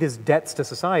paid his debts to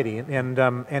society. And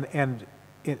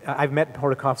I've met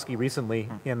Khodorkovsky recently,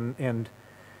 and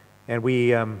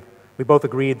we both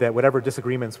agreed that whatever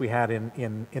disagreements we had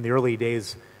in the early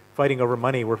days fighting over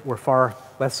money were far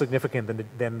less significant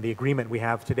than the agreement we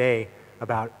have today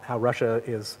about how Russia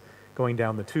is going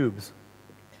down the tubes.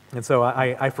 And so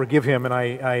I forgive him, and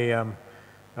I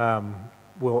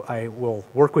will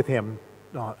work with him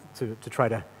to try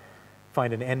to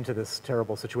find an end to this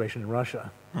terrible situation in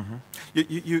Russia. Mm-hmm.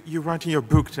 You write in your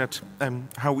book that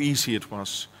how easy it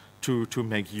was to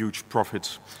make huge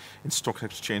profits in stock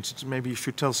exchange. Maybe you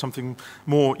should tell something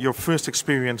more. Your first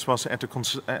experience was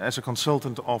as a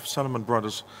consultant of Salomon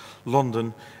Brothers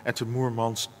London at the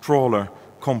Moormans trawler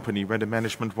company, where the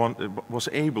management was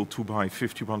able to buy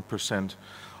 51%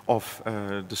 of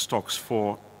the stocks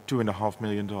for $2.5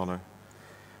 million.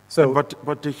 So,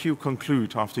 what did you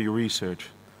conclude after your research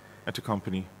at the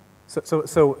company?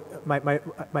 So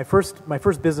my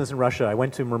first business in Russia, I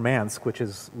went to Murmansk, which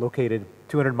is located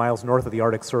 200 miles north of the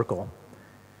Arctic Circle,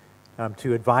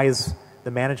 to advise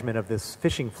the management of this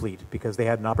fishing fleet, because they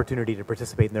had an opportunity to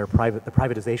participate in the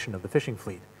privatization of the fishing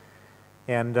fleet.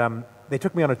 And they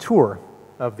took me on a tour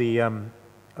of the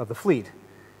fleet.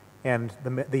 And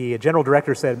the general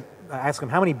director said, I asked him,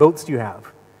 how many boats do you have?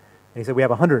 And he said, we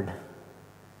have 100. And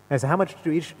I said, how much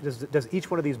does each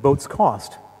one of these boats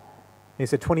cost? And he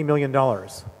said, $20 million.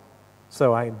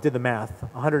 So I did the math.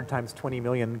 100 times 20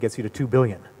 million gets you to $2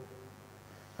 billion.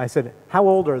 I said, how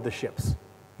old are the ships?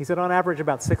 He said, on average,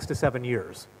 about 6 to 7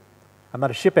 years. I'm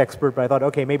not a ship expert, but I thought,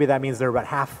 okay, maybe that means they're about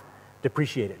half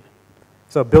depreciated.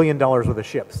 So $1 billion worth of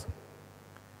ships.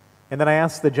 And then I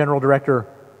asked the general director,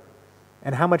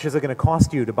 and how much is it going to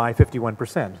cost you to buy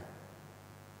 51%?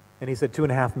 And he said,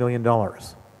 $2.5 million.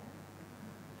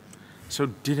 So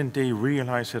didn't they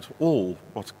realize at all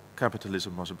what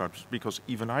capitalism was about? Because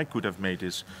even I could have made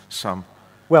this sum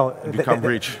and become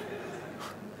rich.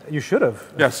 You should have.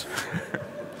 Yes.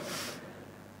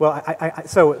 Well,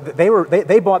 so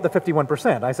they bought the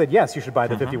 51%. I said, yes, you should buy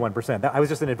the 51%. I was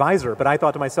just an advisor, but I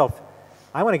thought to myself,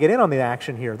 I want to get in on the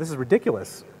action here. This is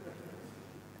ridiculous.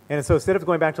 And so instead of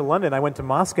going back to London, I went to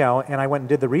Moscow, and I went and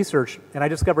did the research, and I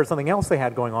discovered something else they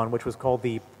had going on, which was called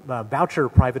the voucher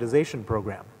privatization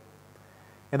program.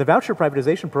 And the voucher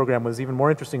privatization program was even more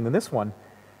interesting than this one.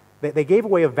 They gave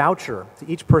away a voucher to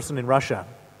each person in Russia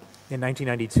in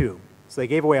 1992. So they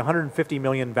gave away 150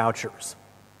 million vouchers.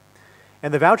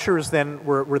 And the vouchers then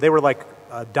were like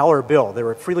a dollar bill. They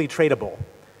were freely tradable.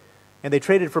 And they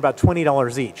traded for about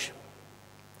 $20 each.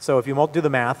 So if you do the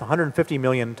math, 150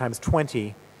 million times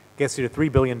 20 gets you to $3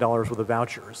 billion worth of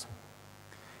vouchers.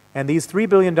 And these $3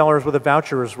 billion worth of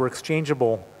vouchers were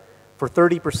exchangeable for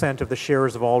 30% of the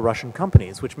shares of all Russian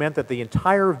companies, which meant that the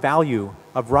entire value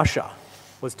of Russia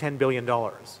was $10 billion.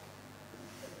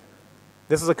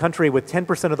 This is a country with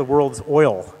 10% of the world's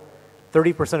oil,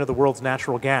 30% of the world's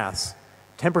natural gas,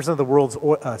 10% of the world's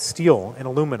steel and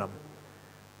aluminum,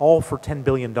 all for $10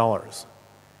 billion. I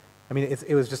mean,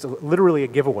 it was just literally a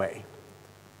giveaway.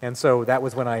 And so that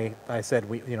was when I said,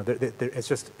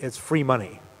 it's free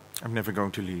money. I'm never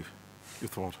going to leave, you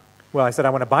thought. Well, I said, I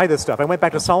want to buy this stuff. I went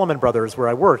back to Salomon Brothers, where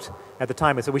I worked at the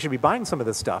time. I said, we should be buying some of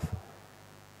this stuff.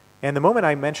 And the moment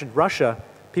I mentioned Russia,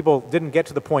 people didn't get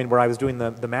to the point where I was doing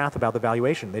the math about the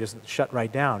valuation. They just shut right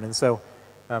down. And so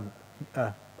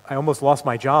I almost lost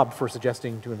my job for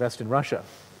suggesting to invest in Russia.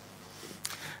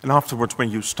 And afterwards,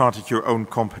 when you started your own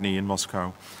company in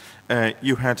Moscow,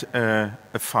 you had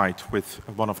a fight with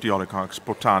one of the oligarchs,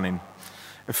 Potanin.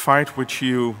 A fight which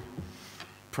you,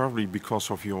 probably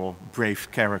because of your brave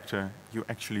character, you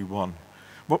actually won.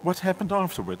 What happened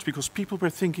afterwards? Because people were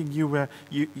thinking you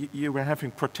were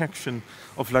having protection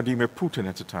of Vladimir Putin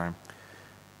at the time.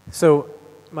 So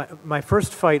my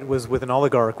first fight was with an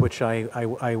oligarch, which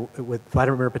with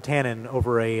Vladimir Potanin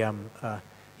over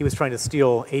he was trying to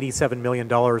steal $87 million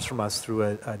from us through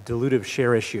a dilutive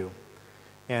share issue.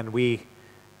 And we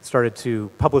started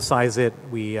to publicize it.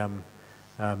 We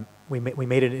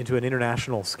made it into an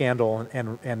international scandal,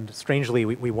 and strangely,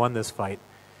 we won this fight.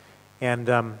 And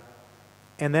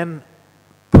then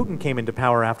Putin came into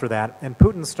power after that, and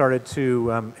Putin started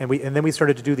to, and then we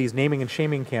started to do these naming and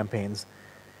shaming campaigns.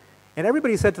 And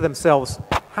everybody said to themselves,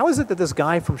 how is it that this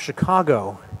guy from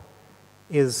Chicago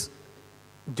is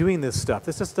doing this stuff?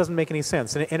 This just doesn't make any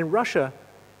sense. And in Russia,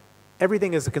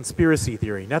 everything is a conspiracy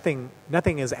theory. Nothing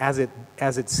is as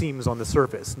it seems on the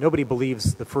surface. Nobody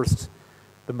believes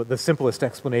the simplest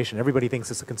explanation. Everybody thinks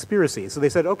it's a conspiracy. So they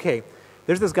said, okay,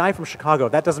 there's this guy from Chicago.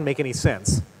 That doesn't make any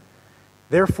sense.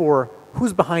 Therefore,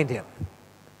 who's behind him?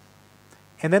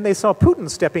 And then they saw Putin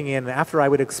stepping in after I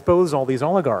would expose all these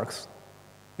oligarchs.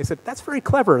 They said, that's very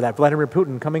clever, that Vladimir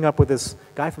Putin coming up with this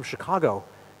guy from Chicago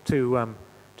to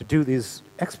do these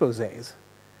exposés.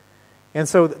 And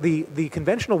so the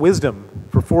conventional wisdom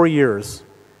for 4 years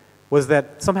was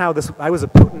that somehow I was a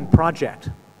Putin project,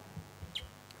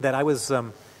 that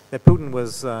Putin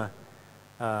was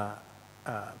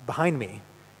behind me.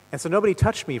 And so nobody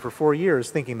touched me for 4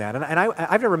 years thinking that. And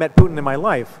I've never met Putin in my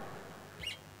life,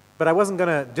 but I wasn't going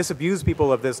to disabuse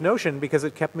people of this notion because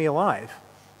it kept me alive.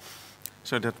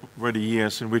 So that were the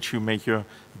years in which you made your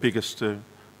biggest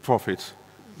profit.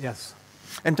 Yes.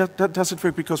 And does it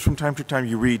work? Because from time to time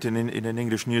you read in an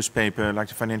English newspaper like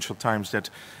the Financial Times that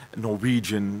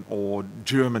Norwegian or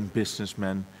German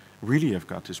businessmen really have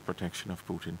got this protection of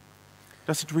Putin.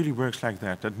 Does it really work like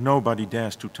that, that nobody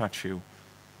dares to touch you?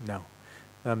 No.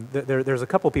 There's a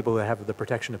couple people that have the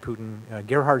protection of Putin.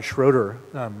 Gerhard Schroeder,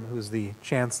 who's the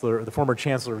chancellor, the former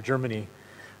chancellor of Germany,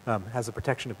 has the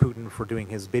protection of Putin for doing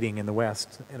his bidding in the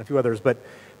West, and a few others. But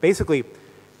basically,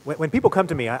 when people come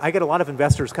to me, I get a lot of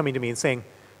investors coming to me and saying,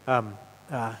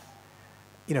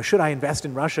 should I invest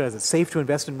in Russia? Is it safe to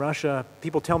invest in Russia?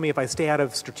 People tell me if I stay out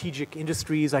of strategic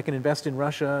industries, I can invest in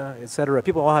Russia, etc.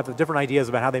 People all have different ideas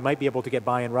about how they might be able to get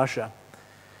by in Russia.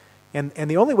 And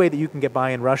the only way that you can get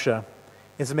by in Russia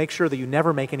is to make sure that you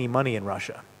never make any money in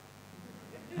Russia.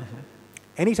 Mm-hmm.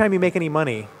 Anytime you make any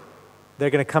money,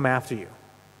 they're going to come after you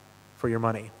for your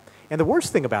money. And the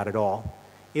worst thing about it all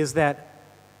is that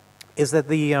there's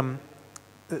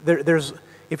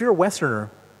if you're a Westerner,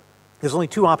 there's only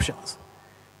two options.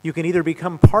 You can either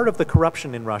become part of the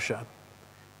corruption in Russia,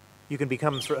 you can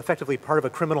become sort of effectively part of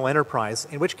a criminal enterprise,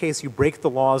 in which case you break the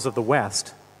laws of the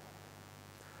West,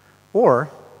 or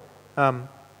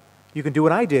you can do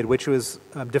what I did, which was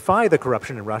defy the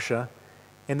corruption in Russia,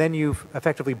 and then you've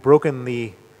effectively broken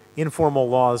the informal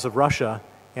laws of Russia,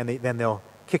 and then they'll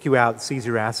kick you out, seize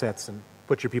your assets, and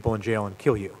put your people in jail and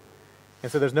kill you.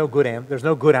 And so there's no good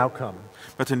outcome.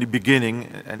 But in the beginning,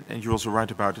 and you're also right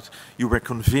about it, you were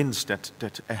convinced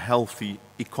that a healthy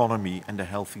economy and a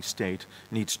healthy state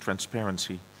needs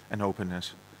transparency and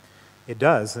openness. It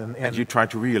does. And you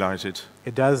tried to realize it.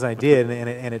 It does, I did,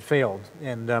 and it failed.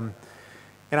 And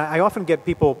I often get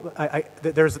people,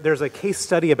 there's a case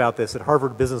study about this at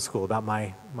Harvard Business School about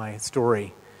my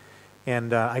story.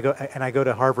 And I go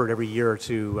to Harvard every year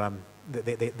to,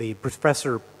 the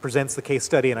professor presents the case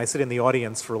study, and I sit in the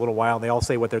audience for a little while, and they all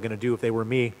say what they're going to do if they were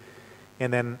me.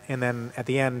 And then at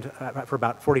the end, for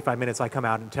about 45 minutes, I come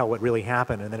out and tell what really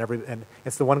happened. And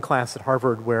it's the one class at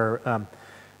Harvard where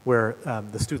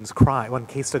the students cry. One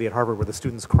case study at Harvard where the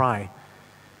students cry.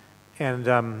 And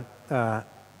then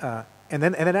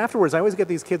afterwards, I always get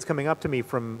these kids coming up to me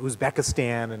from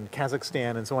Uzbekistan and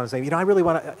Kazakhstan and so on and say, I really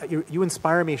want to, you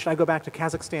inspire me. Should I go back to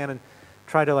Kazakhstan and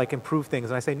try to improve things?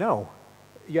 And I say, no,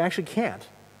 you actually can't.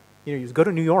 You go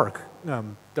to New York.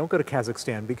 Don't go to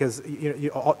Kazakhstan, because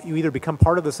you either become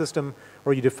part of the system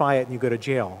or you defy it and you go to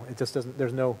jail. It just doesn't.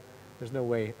 There's no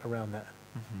way around that.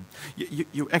 Mm-hmm.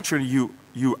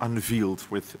 You unveiled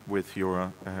with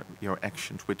your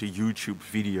actions, with the YouTube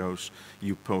videos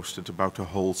you posted about the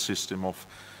whole system of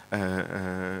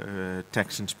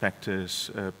tax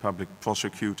inspectors, public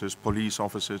prosecutors, police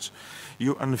officers.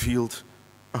 You unveiled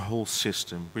a whole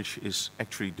system which is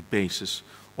actually the basis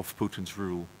of Putin's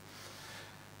rule.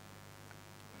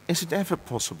 Is it ever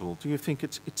possible? Do you think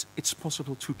it's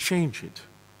possible to change it,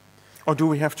 or do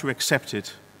we have to accept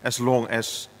it as long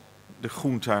as the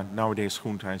junta, nowadays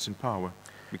junta, is in power?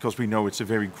 Because we know it's a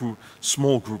very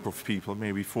small group of people,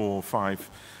 maybe 4 or 5,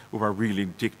 who are really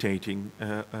dictating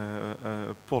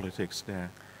politics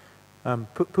there.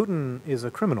 Putin is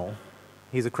a criminal.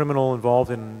 He's a criminal involved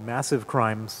in massive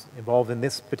crimes, involved in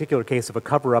this particular case of a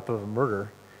cover-up of a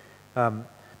murder.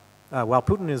 While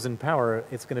Putin is in power,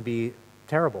 it's going to be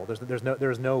terrible.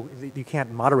 You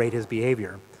can't moderate his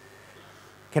behavior.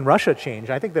 Can Russia change?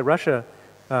 I think that Russia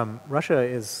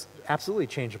is absolutely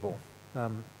changeable.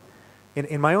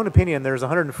 In my own opinion, there's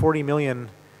 140 million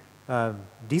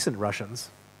decent Russians,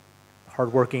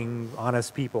 hardworking,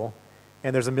 honest people,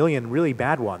 and there's 1 million really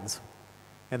bad ones.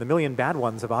 And the 1 million bad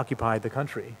ones have occupied the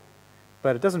country.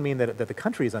 But it doesn't mean that the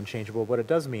country is unchangeable. What it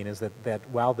does mean is that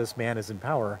while this man is in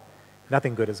power,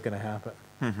 nothing good is going to happen.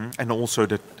 Mm-hmm. And also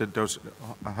that those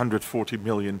 140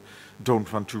 million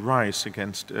don't want to rise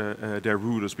against their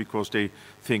rulers, because they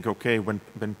think, okay, when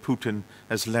Putin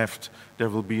has left, there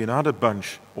will be another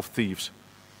bunch of thieves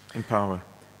in power.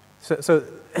 So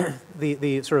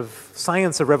the sort of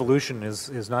science of revolution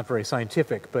is not very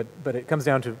scientific, but it comes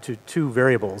down to two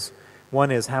variables. One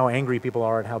is how angry people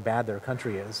are at how bad their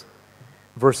country is,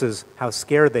 versus how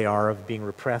scared they are of being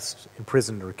repressed,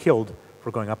 imprisoned, or killed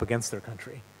for going up against their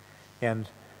country. And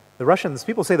the Russians,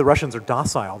 people say the Russians are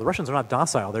docile. The Russians are not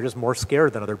docile. They're just more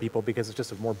scared than other people because it's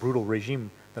just a more brutal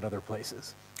regime than other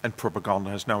places. And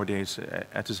propaganda is nowadays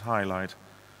at its highlight.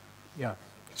 Yeah.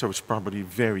 So it's probably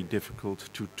very difficult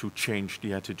to change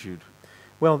the attitude.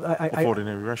 Well, of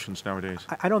ordinary Russians nowadays.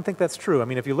 I don't think that's true. I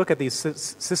mean, if you look at these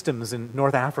systems in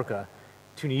North Africa,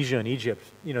 Tunisia and Egypt,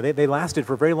 you know, they lasted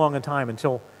for a very long time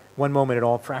until one moment it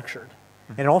all fractured.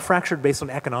 And it all fractured based on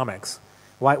economics.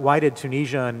 Why did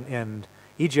Tunisia and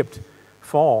Egypt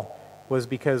fall? Was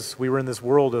because we were in this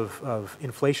world of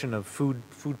inflation of food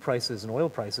prices and oil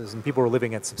prices, and people were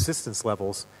living at subsistence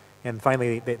levels, and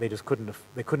finally they just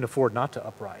couldn't afford not to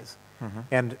uprise.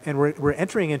 And we're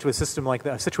entering into a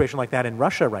situation like that in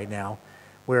Russia right now,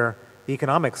 where the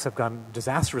economics have gone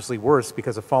disastrously worse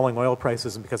because of falling oil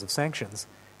prices and because of sanctions.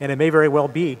 And it may very well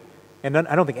be, and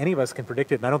I don't think any of us can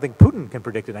predict it, and I don't think Putin can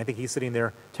predict it. I think he's sitting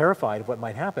there terrified of what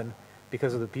might happen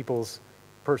because of the people's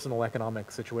personal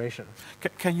economic situation.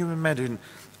 Can you imagine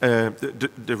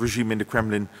the regime in the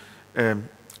Kremlin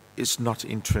is not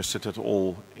interested at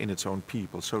all in its own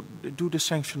people? So do the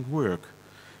sanctions work?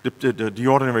 The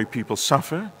ordinary people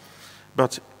suffer,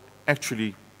 but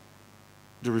actually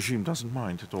the regime doesn't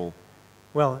mind at all.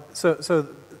 Well,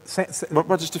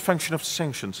 what is the function of the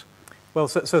sanctions? Well,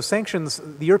 so sanctions,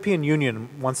 the European Union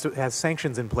has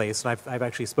sanctions in place, and I've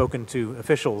actually spoken to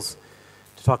officials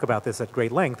to talk about this at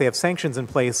great length. They have sanctions in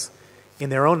place in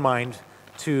their own mind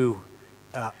to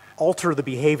alter the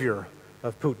behavior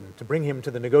of Putin, to bring him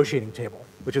to the negotiating table,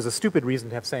 which is a stupid reason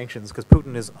to have sanctions, because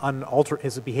Putin is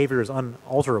his behavior is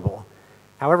unalterable.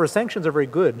 However, sanctions are very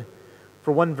good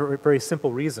for one very, very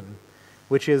simple reason,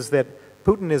 which is that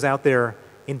Putin is out there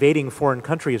invading foreign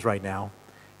countries right now,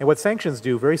 and what sanctions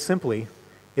do, very simply,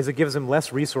 is it gives him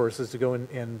less resources to go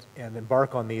and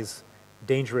embark on these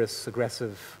dangerous,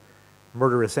 aggressive,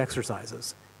 murderous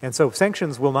exercises. And so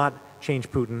sanctions will not change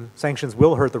Putin. Sanctions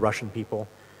will hurt the Russian people.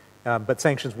 But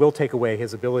sanctions will take away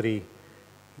his ability,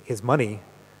 his money,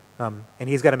 and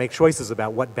he's got to make choices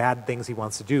about what bad things he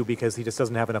wants to do, because he just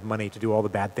doesn't have enough money to do all the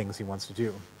bad things he wants to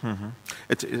do.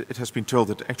 It has been told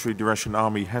that actually the Russian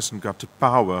army hasn't got the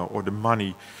power or the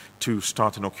money to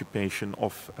start an occupation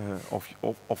of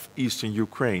eastern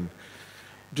Ukraine.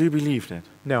 Do you believe that?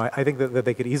 No, I think that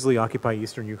they could easily occupy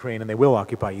eastern Ukraine, and they will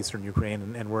occupy eastern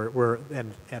Ukraine, and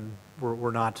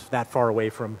we're not that far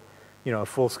away from, you know, a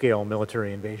full-scale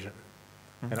military invasion.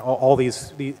 And all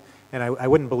these and I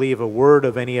wouldn't believe a word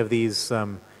of any of these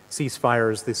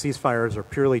ceasefires. The ceasefires are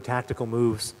purely tactical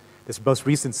moves. This most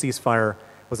recent ceasefire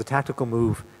was a tactical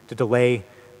move to delay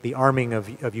the arming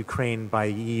of Ukraine by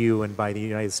the EU and by the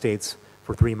United States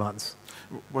for 3 months.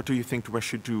 What do you think the West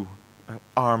should do?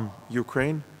 Arm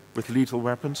Ukraine with lethal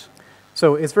weapons?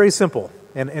 So it's very simple.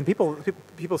 And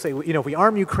people say, you know, if we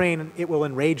arm Ukraine, it will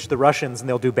enrage the Russians and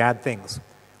they'll do bad things.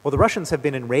 Well, the Russians have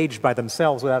been enraged by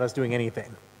themselves without us doing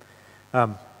anything.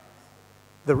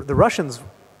 The Russians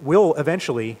will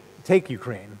eventually take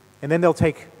Ukraine, and then they'll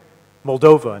take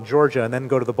Moldova and Georgia, and then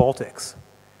go to the Baltics.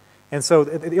 And so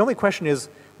the only question is,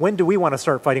 when do we want to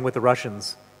start fighting with the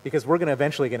Russians? Because we're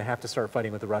eventually going to have to start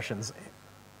fighting with the Russians.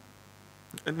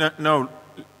 No.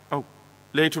 Oh,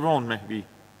 later on maybe.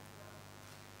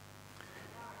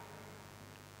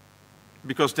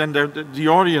 Because then the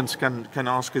audience can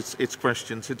ask its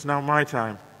questions. It's now my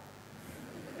time.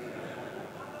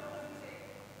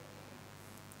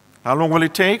 How long will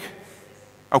it take?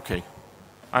 Okay,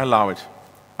 I allow it.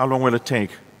 How long will it take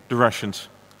the Russians?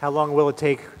 How long will it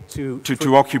take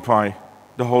to occupy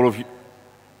the whole of...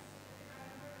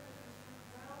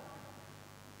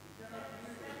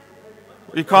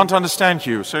 We can't understand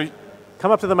you, so...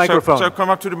 Come up to the microphone. So come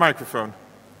up to the microphone.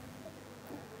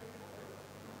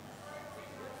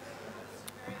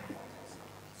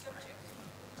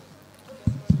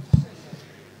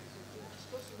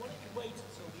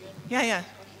 Yeah.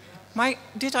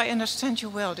 Did I understand you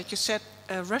well? That you said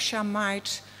Russia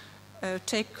might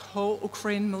take whole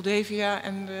Ukraine, Moldavia,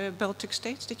 and the Baltic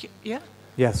states? Did you? Yeah.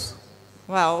 Yes.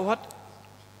 Well,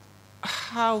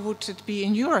 how would it be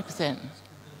in Europe then?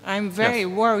 I'm very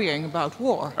worrying about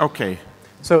war. Okay.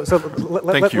 So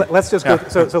let's just go.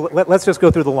 Let's just go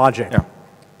through the logic.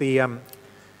 Yeah.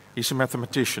 He's a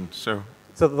mathematician, so.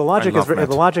 So the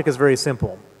logic is very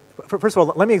simple. First of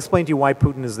all, let me explain to you why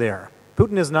Putin is there.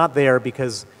 Putin is not there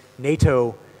because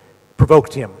NATO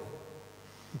provoked him.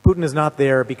 Putin is not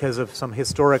there because of some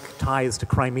historic ties to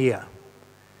Crimea.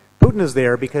 Putin is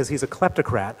there because he's a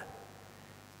kleptocrat.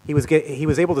 He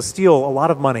was able to steal a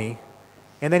lot of money,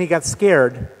 and then he got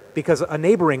scared because a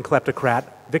neighboring kleptocrat,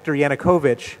 Viktor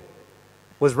Yanukovych,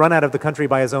 was run out of the country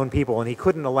by his own people, and he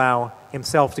couldn't allow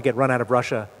himself to get run out of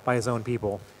Russia by his own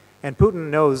people. And Putin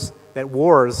knows that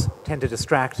wars tend to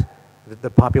distract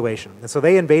the population. And so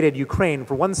they invaded Ukraine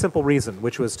for one simple reason,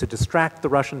 which was to distract the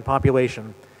Russian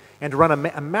population and to run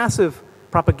a massive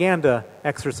propaganda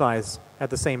exercise at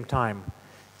the same time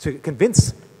to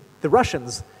convince the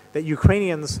Russians that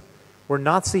Ukrainians were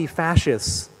Nazi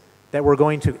fascists that were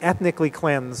going to ethnically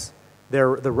cleanse their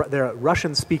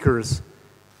Russian speakers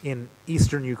in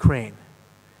eastern Ukraine.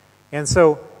 And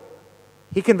so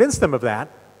he convinced them of that,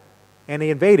 and he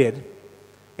invaded,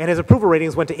 and his approval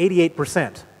ratings went to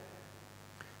 88%.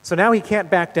 So now he can't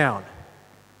back down.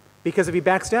 Because if he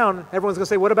backs down, everyone's going to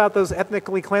say, what about those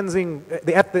ethnically cleansing,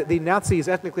 the Nazis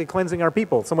ethnically cleansing our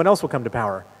people? Someone else will come to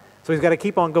power. So he's got to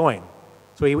keep on going.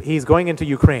 So he's going into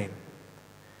Ukraine.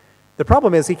 The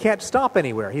problem is he can't stop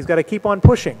anywhere. He's got to keep on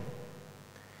pushing.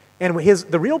 And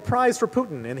the real prize for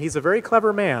Putin, and he's a very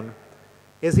clever man,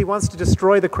 is he wants to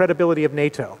destroy the credibility of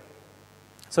NATO.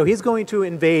 So he's going to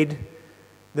invade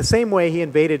the same way he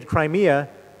invaded Crimea.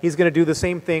 He's going to do the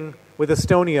same thing with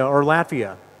Estonia or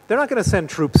Latvia. They're not going to send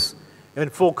troops in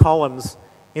full columns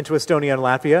into Estonia and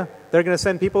Latvia. They're going to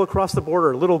send people across the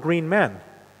border, little green men.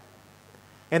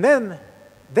 And then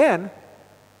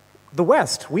the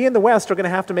West, we in the West are going to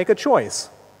have to make a choice.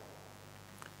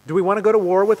 Do we want to go to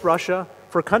war with Russia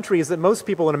for countries that most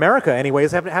people in America,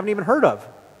 anyways, haven't even heard of?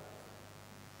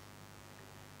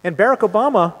 And Barack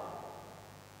Obama,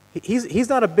 he's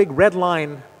not a big red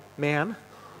line man.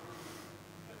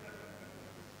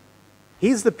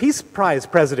 He's the Peace Prize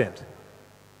president.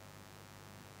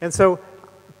 And so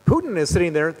Putin is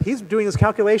sitting there, he's doing his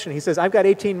calculation. He says, I've got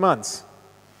 18 months.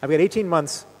 I've got 18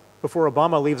 months before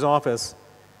Obama leaves office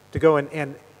to go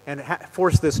and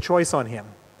force this choice on him.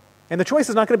 And the choice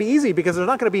is not going to be easy because there's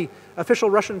not going to be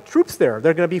official Russian troops there. There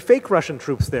are going to be fake Russian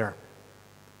troops there.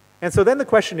 And so then the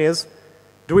question is,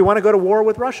 do we want to go to war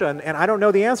with Russia? And I don't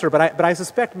know the answer, but I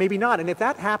suspect maybe not. And if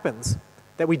that happens,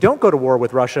 that we don't go to war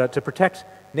with Russia to protect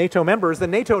NATO members,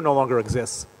 then NATO no longer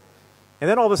exists. And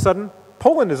then all of a sudden,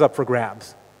 Poland is up for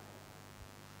grabs.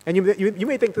 And you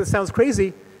may think this sounds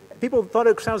crazy. People thought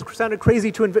it sounded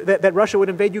crazy that Russia would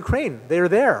invade Ukraine. They're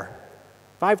there.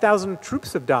 5,000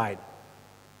 troops have died.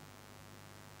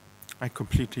 I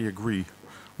completely agree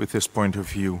with this point of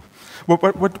view.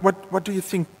 What do you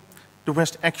think the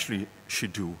West actually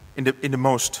should do in the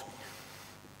most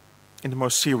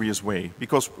serious way?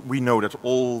 Because we know that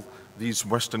all these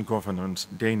Western governments,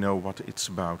 they know what it's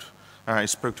about. I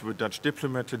spoke to a Dutch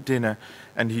diplomat at dinner,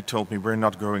 and he told me we're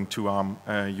not going to arm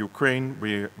Ukraine.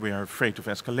 We are afraid of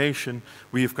escalation.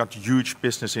 We have got huge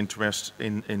business interests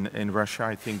in Russia.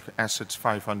 I think assets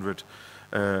 500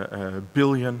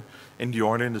 billion in the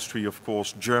oil industry. Of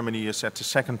course, Germany is at the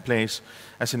second place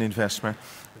as an investor.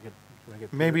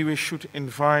 Maybe we should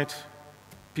invite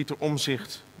Pieter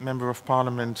Omtzigt, Member of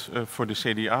Parliament for the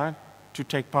CDA, to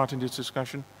take part in this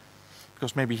discussion.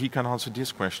 Because maybe he can answer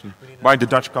this question. Why the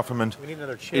Dutch government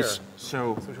is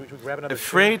so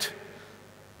afraid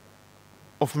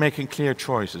of making clear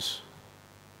choices.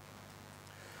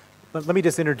 Let me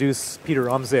just introduce Pieter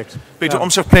Omtzigt. Pieter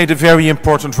Omtzigt played a very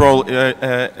important role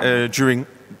during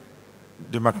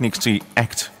the Magnitsky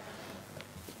Act.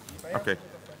 Okay.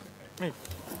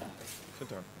 Sit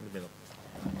down in the middle.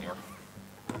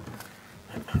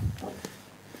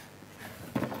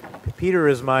 Peter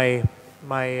is my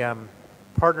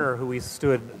partner who we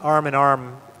stood arm in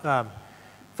arm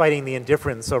fighting the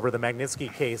indifference over the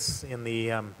Magnitsky case in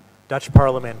the Dutch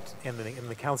Parliament and in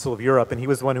the Council of Europe. And he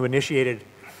was the one who initiated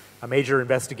a major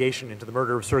investigation into the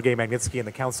murder of Sergei Magnitsky in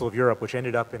the Council of Europe, which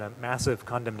ended up in a massive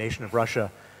condemnation of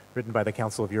Russia written by the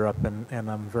Council of Europe.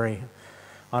 And I'm very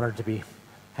honored to be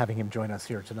having him join us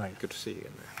here tonight. Good to see you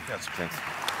in there. That's great.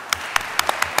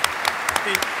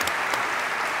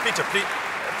 Peter,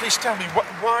 please tell me,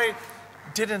 why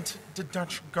didn't the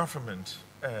Dutch government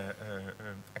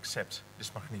accept this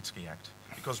Magnitsky Act?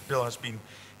 Because Bill has been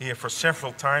here for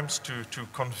several times to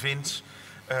convince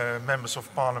members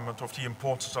of Parliament of the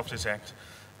importance of this act.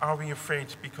 Are we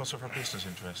afraid because of our business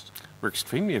interest? We're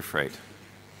extremely afraid.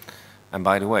 And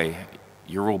by the way,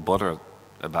 you're all bothered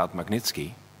about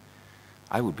Magnitsky.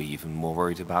 I would be even more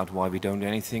worried about why we don't do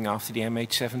anything after the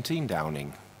MH17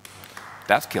 downing.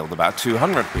 That killed about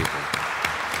 200 people.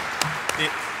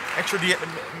 Actually,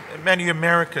 many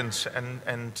Americans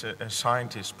and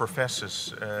scientists,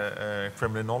 professors,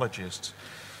 criminologists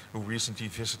who recently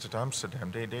visited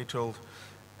Amsterdam, they told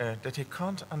that they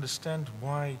can't understand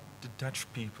why the Dutch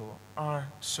people are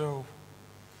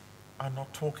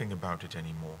not talking about it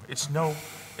anymore. It's no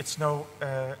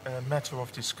matter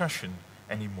of discussion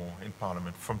anymore in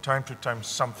Parliament. From time to time,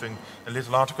 a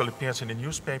little article appears in the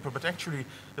newspaper, but actually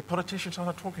the politicians are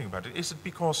not talking about it. Is it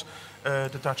because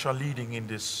the Dutch are leading in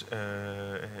this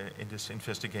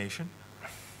investigation?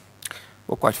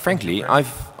 Well, quite frankly,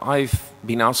 I've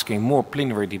been asking more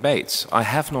plenary debates. I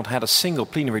have not had a single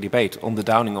plenary debate on the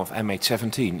downing of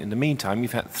MH17. In the meantime,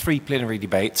 we've had 3 plenary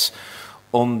debates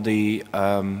on the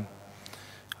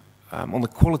on the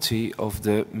quality of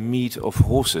the meat of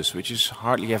horses, which is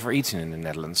hardly ever eaten in the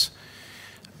Netherlands.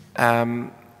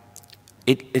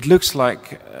 It looks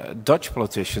like Dutch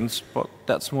politicians, but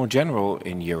that's more general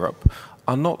in Europe,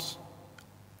 are not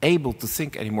able to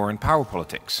think anymore in power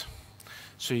politics.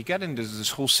 So you get into this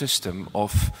whole system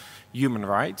of human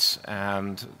rights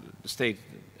and state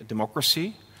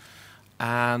democracy,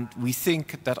 and we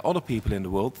think that other people in the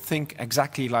world think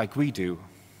exactly like we do,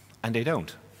 and they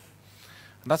don't.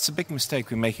 And that's a big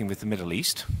mistake we're making with the Middle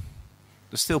East.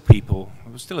 There's still people,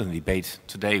 we're still in a debate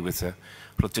today with a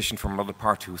politician from another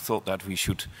party who thought that we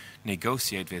should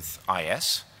negotiate with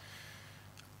IS.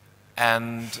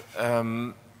 And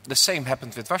the same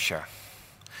happened with Russia.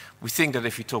 We think that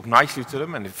if we talk nicely to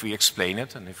them, and if we explain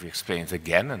it, and if we explain it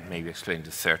again, and maybe explain it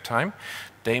the third time,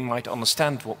 they might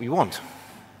understand what we want.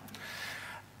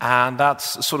 And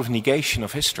that's a sort of negation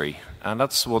of history. And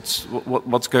that's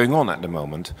what's going on at the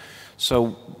moment.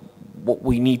 So what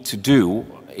we need to do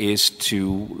is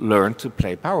to learn to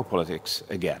play power politics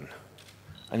again.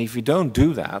 And if you don't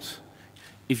do that,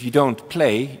 if you don't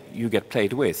play, you get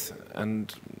played with.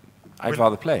 And I'd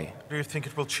rather play. Do you think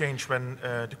it will change when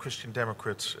the Christian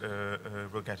Democrats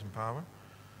will get in power?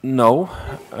 No,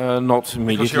 not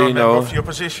immediately. Because you're a member of the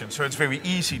opposition, so it's very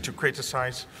easy to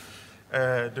criticize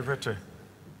the Rutte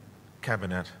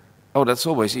cabinet. Oh, that's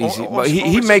always easy. But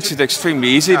he makes it extremely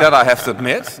easy, that I have to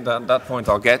admit. That point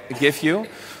I'll give you.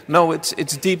 No,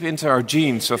 it's deep into our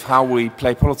genes of how we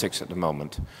play politics at the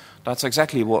moment. That's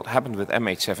exactly what happened with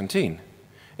MH17.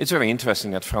 It's very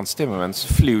interesting that Frans Timmermans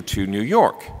flew to New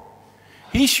York.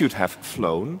 He should have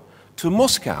flown to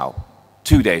Moscow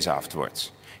 2 days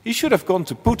afterwards. He should have gone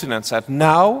to Putin and said,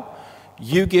 now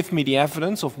you give me the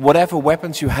evidence of whatever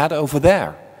weapons you had over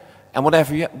there. And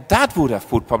whatever that would have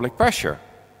put public pressure.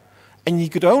 And he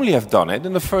could only have done it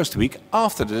in the first week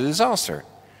after the disaster.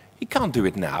 He can't do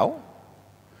it now.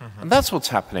 Mm-hmm. And that's what's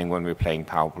happening when we're playing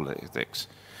power politics.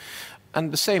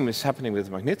 And the same is happening with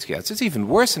Magnitsky. It's even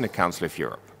worse in the Council of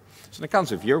Europe. So in the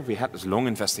Council of Europe, we had this long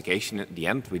investigation. At the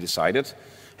end, we decided,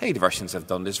 hey, the Russians have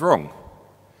done this wrong.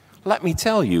 Let me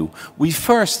tell you, we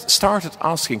first started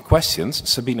asking questions.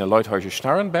 Sabine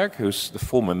Leuthäuser-Starrenberg, who's the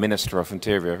former Minister of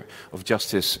Interior of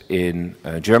Justice in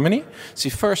Germany, she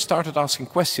first started asking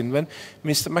questions when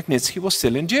Mr. Magnitsky was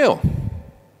still in jail.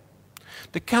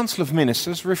 The Council of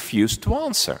Ministers refused to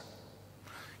answer.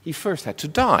 He first had to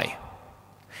die.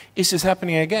 Is this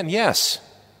happening again? Yes.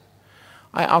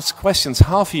 I asked questions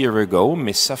half a year ago,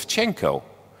 Ms. Savchenko,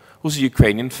 who's a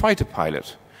Ukrainian fighter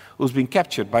pilot, who's been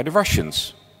captured by the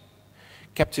Russians.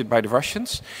 Captured by the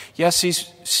Russians? Yes,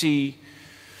 she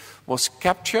was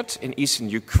captured in eastern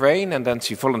Ukraine, and then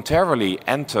she voluntarily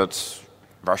entered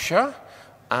Russia,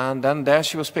 and then there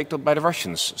she was picked up by the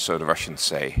Russians, so the Russians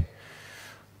say.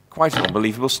 Quite an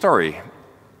unbelievable story.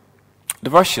 The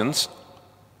Russians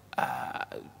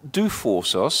do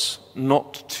force us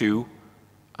not to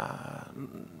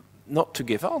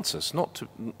give answers, not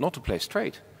to play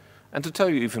straight. And to tell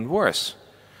you even worse,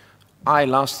 I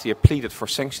last year pleaded for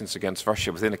sanctions against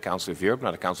Russia within the Council of Europe. Now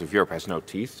the Council of Europe has no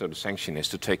teeth, so the sanction is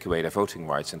to take away their voting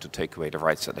rights and to take away the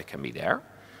rights that they can be there.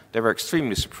 They were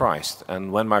extremely surprised,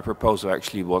 and when my proposal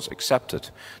actually was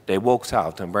accepted, they walked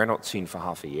out and were not seen for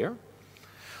half a year.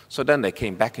 So then they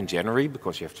came back in January,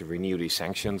 because you have to renew these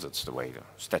sanctions. That's the way the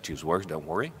statutes work, don't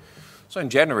worry. So in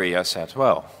January I said,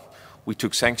 well, we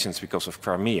took sanctions because of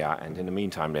Crimea, and in the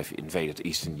meantime they've invaded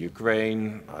eastern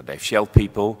Ukraine, they've shelled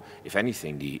people. If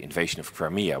anything, the invasion of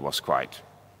Crimea was quite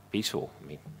peaceful. I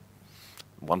mean,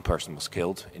 one person was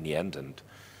killed in the end, and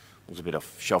it was a bit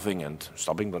of shoving and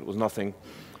stopping, but it was nothing.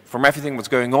 From everything that's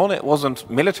going on, it wasn't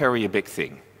military a big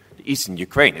thing. The eastern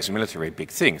Ukraine is a military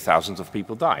big thing. Thousands of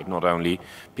people died, not only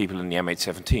people in the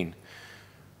MH17.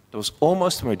 There was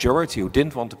almost a majority who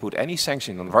didn't want to put any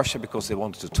sanction on Russia because they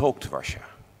wanted to talk to Russia.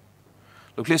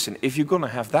 Look, listen, if you're going to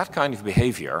have that kind of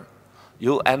behavior,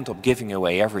 you'll end up giving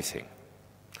away everything.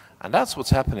 And that's what's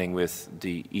happening with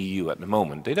the EU at the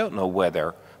moment. They don't know where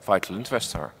their vital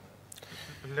interests are.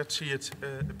 Let's see it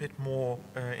a bit more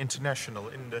international.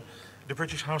 In the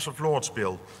British House of Lords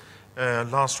bill,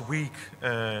 last week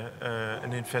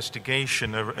an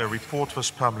investigation, a report was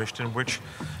published in which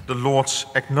the Lords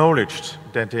acknowledged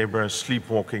that they were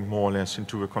sleepwalking more or less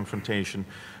into a confrontation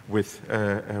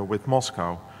with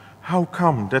Moscow. How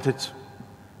come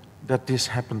that this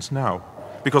happens now?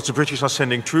 Because the British are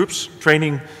sending troops,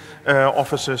 training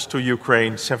officers to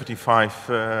Ukraine, 75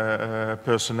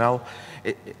 personnel.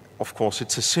 Of course,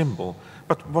 it's a symbol.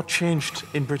 But what changed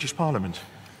in British Parliament?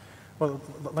 Well,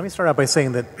 let me start out by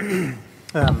saying that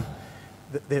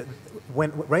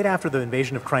right after the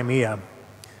invasion of Crimea,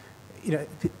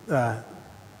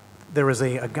 there was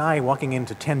a guy walking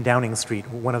into 10 Downing Street,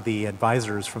 one of the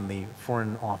advisors from the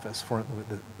Foreign Office,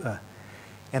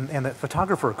 and the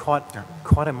photographer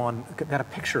caught him on, got a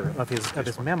picture of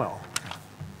his memo.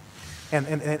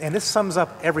 And this sums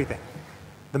up everything.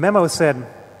 The memo said,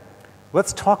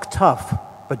 let's talk tough,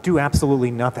 but do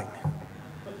absolutely nothing.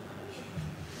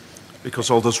 Because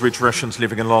all those rich Russians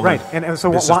living in London. Right, and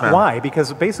so why?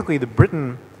 Because basically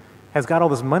Britain has got all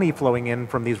this money flowing in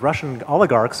from these Russian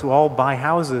oligarchs who all buy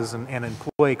houses and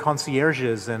employ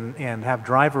concierges and have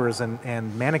drivers and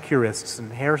manicurists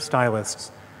and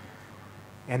hairstylists.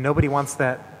 And nobody wants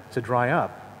that to dry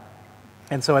up.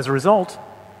 And so as a result,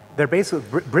 they're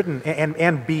basically Britain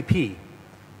and BP.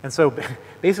 And so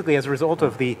basically as a result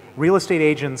of the real estate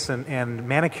agents and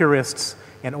manicurists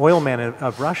and oilmen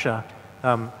of Russia,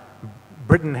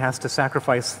 Britain has to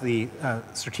sacrifice the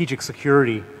strategic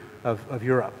security of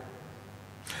Europe.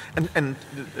 And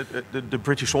the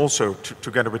British also,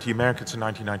 together with the Americans in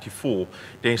 1994,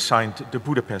 they signed the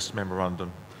Budapest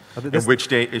Memorandum, in which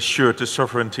they assured the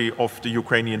sovereignty of the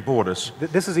Ukrainian borders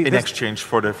in exchange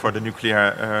for the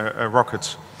nuclear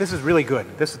rockets. This is really good.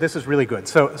 This is really good.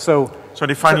 So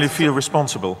they finally feel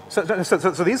responsible. So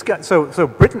these guys. So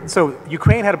Britain. So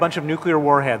Ukraine had a bunch of nuclear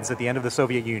warheads at the end of the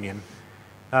Soviet Union.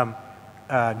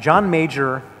 John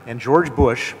Major and George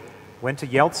Bush went to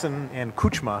Yeltsin and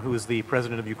Kuchma, who was the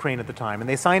president of Ukraine at the time, and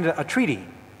they signed a treaty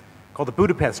called the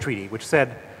Budapest Treaty, which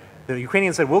said, the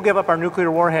Ukrainians said, we'll give up our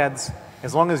nuclear warheads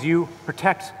as long as you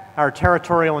protect our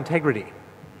territorial integrity.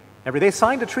 They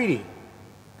signed a treaty.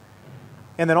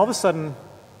 And then all of a sudden,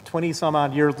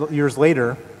 20-some-odd years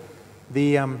later,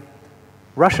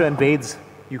 Russia invades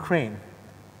Ukraine.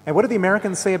 And what did the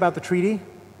Americans say about the treaty?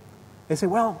 They say,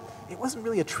 well, it wasn't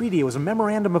really a treaty, it was a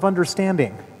memorandum of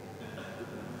understanding.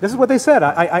 This is what they said.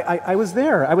 I was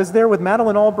there. I was there with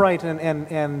Madeleine Albright and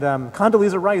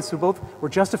Condoleezza Rice, who both were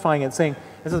justifying it, saying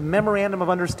this is a memorandum of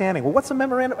understanding. Well, what's a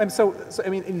memorandum? And so I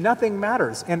mean, nothing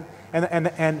matters. And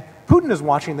Putin is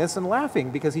watching this and laughing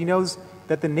because he knows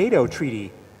that the NATO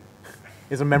treaty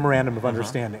is a memorandum of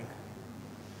understanding.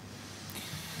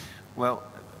 Well,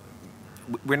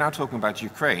 we're now talking about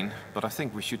Ukraine, but I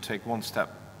think we should take one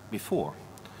step before.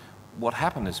 What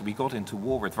happened is we got into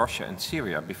war with Russia and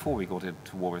Syria before we got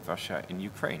into war with Russia in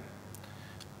Ukraine.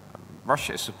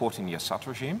 Russia is supporting the Assad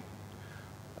regime.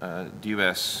 The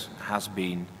US has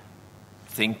been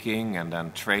thinking and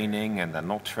then training and then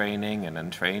not training and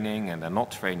then training and then not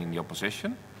training the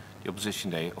opposition. The opposition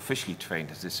they officially trained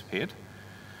has disappeared.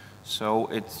 So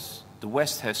the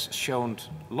West has shown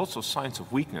lots of signs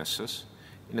of weaknesses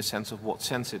in the sense of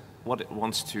what it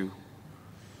wants to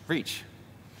reach.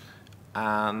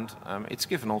 And it's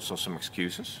given also some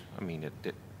excuses. I mean, it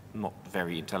did not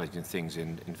very intelligent things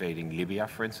in invading Libya,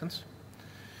 for instance,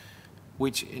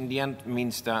 which in the end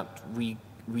means that we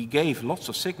gave lots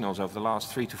of signals over the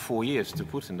last 3 to 4 years to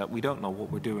Putin that we don't know what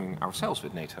we're doing ourselves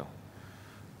with NATO.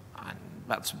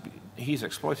 And he's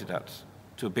exploited that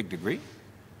to a big degree.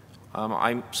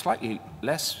 I'm slightly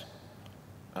less...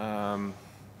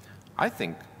 I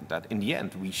think that in the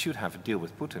end we should have a deal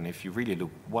with Putin. If you really look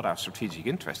what our strategic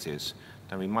interest is,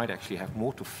 then we might actually have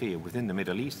more to fear within the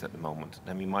Middle East at the moment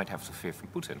than we might have to fear from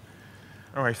Putin.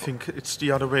 Oh, I think it's the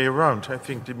other way around. I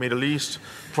think the Middle East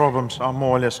problems are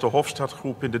more or less the Hofstadt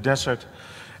group in the desert,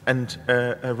 and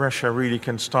Russia really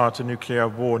can start a nuclear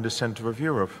war in the center of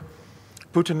Europe.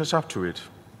 Putin is up to it.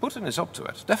 Putin is up to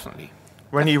it, definitely.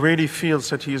 When he really feels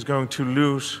that he is going to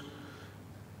lose,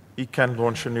 he can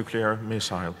launch a nuclear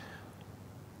missile.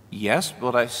 Yes,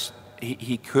 but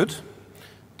he could.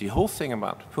 The whole thing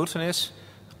about Putin is,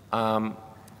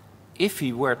 if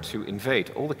he were to invade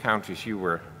all the countries you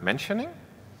were mentioning,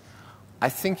 I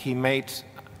think he may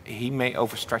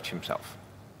overstretch himself.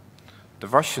 The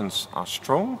Russians are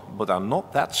strong, but are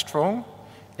not that strong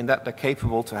in that they're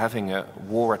capable to having a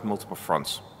war at multiple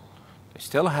fronts. They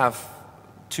still have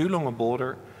too long a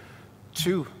border,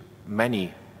 too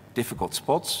many difficult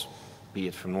spots, be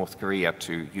it from North Korea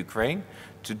to Ukraine,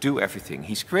 to do everything.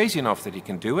 He's crazy enough that he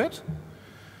can do it,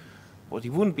 but he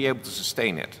wouldn't be able to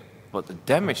sustain it. But the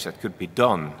damage that could be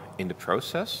done in the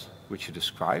process, which you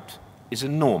described, is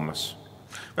enormous.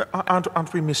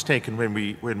 Aren't we mistaken when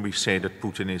we say that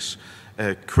Putin is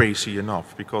crazy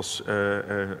enough? Because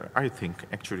I think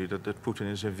actually that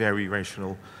Putin is a very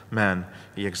rational man.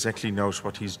 He exactly knows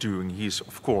what he's doing. He's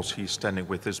standing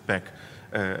with his back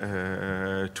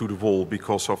to the wall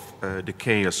because of the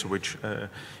chaos which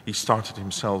he started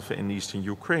himself in eastern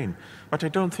Ukraine. But I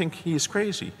don't think he is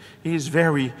crazy. He is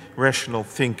very rational,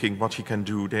 thinking what he can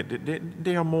do.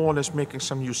 They are more or less making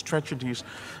some new strategies.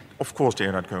 Of course, they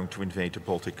are not going to invade the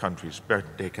Baltic countries,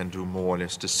 but they can do more or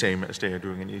less the same as they are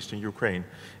doing in eastern Ukraine. Ukraine,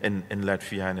 in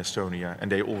Latvia and Estonia,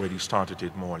 and they already started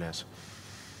it more or less.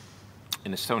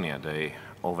 In Estonia, they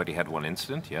already had one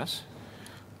incident, yes.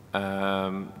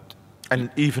 And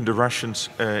even the Russians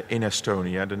in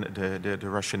Estonia, the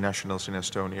Russian nationals in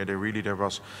Estonia,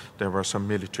 there were some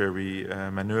military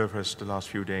maneuvers the last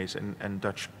few days, and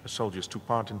Dutch soldiers took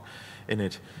part in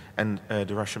it. And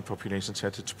the Russian population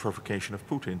said it's a provocation of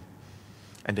Putin,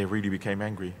 and they really became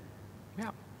angry.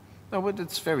 Yeah, no, but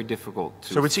it's very difficult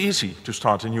to... So it's easy to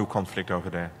start a new conflict over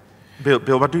there.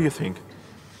 Bill, what do you think?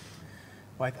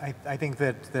 Well, I think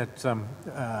that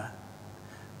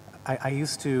I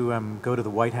used to go to the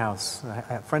White House.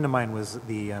 A friend of mine was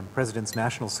the president's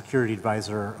national security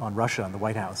advisor on Russia in the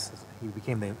White House. He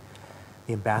became the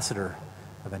ambassador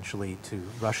eventually to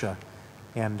Russia.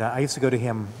 And I used to go to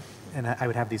him, and I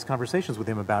would have these conversations with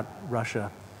him about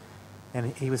Russia.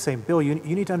 And he was saying, Bill, you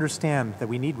need to understand that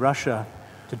we need Russia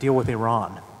to deal with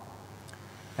Iran.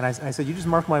 And I said, you just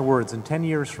mark my words, in 10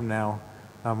 years from now,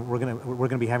 we're going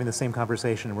to be having the same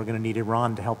conversation, and we're going to need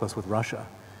Iran to help us with Russia.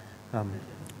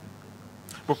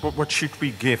 What should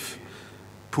we give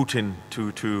Putin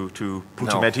to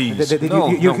put him at ease?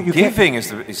 Giving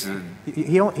is the...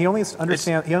 He only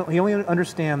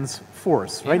understands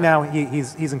force. Right now,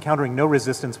 he's encountering no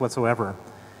resistance whatsoever.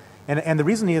 And the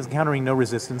reason he is encountering no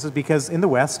resistance is because in the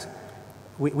West,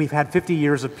 we've had 50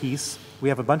 years of peace. We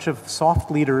have a bunch of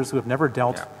soft leaders who have never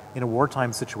dealt in a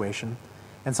wartime situation.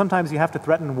 And sometimes you have to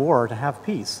threaten war to have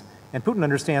peace. And Putin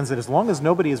understands that as long as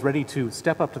nobody is ready to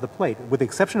step up to the plate, with the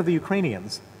exception of the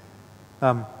Ukrainians,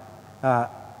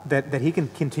 that he can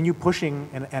continue pushing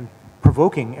and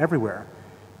provoking everywhere.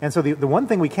 And so the one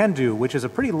thing we can do, which is a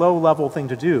pretty low-level thing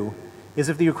to do, is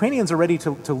if the Ukrainians are ready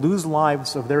to lose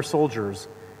lives of their soldiers,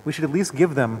 we should at least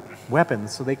give them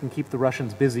weapons so they can keep the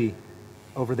Russians busy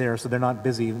over there so they're not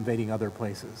busy invading other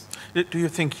places. Do you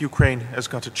think Ukraine has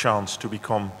got a chance to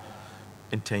become,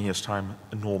 in 10 years' time,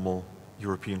 a normal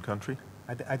European country?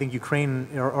 I think Ukraine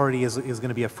already is going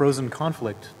to be a frozen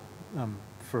conflict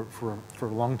for a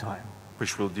long time.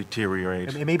 Which will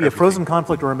deteriorate. It may be a frozen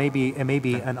conflict, or it may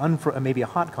be a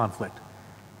hot conflict.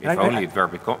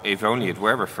 If only it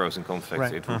were a frozen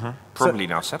conflict, it would probably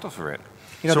now settle for it.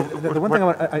 You know, the one thing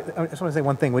I just want to say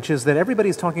one thing, which is that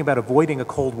everybody's talking about avoiding a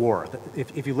Cold War.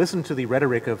 If you listen to the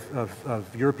rhetoric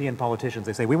of European politicians,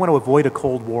 they say we want to avoid a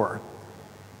Cold War.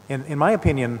 In my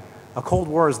opinion, a Cold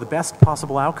War is the best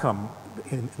possible outcome.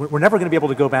 We're never going to be able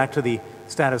to go back to the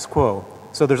status quo.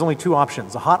 So there's only two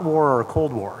options, a hot war or a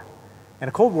Cold War. And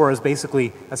a Cold War is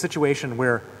basically a situation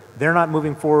where they're not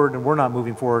moving forward and we're not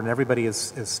moving forward, and everybody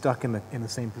is stuck in the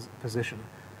same position.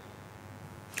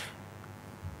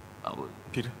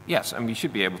 Peter? Yes, and we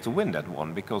should be able to win that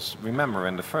one, because remember,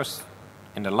 in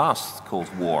the last Cold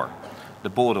War, the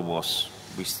border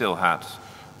we still had,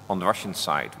 on the Russian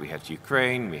side, we had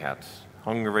Ukraine, we had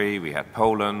Hungary, we had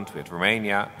Poland, we had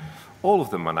Romania. All of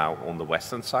them are now on the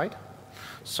western side.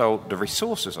 So the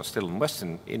resources are still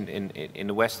in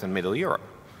the West and Middle Europe.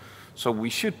 So we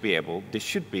should be able, this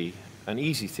should be an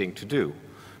easy thing to do.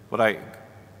 But I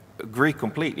agree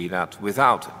completely that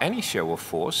without any show of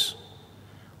force,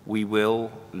 we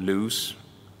will lose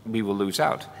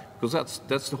out. Because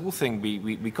that's the whole thing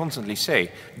we constantly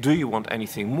say. Do you want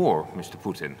anything more, Mr.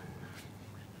 Putin?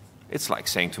 It's like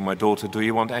saying to my daughter, do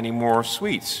you want any more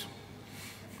sweets?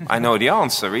 I know the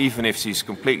answer. Even if she's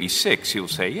completely sick, she'll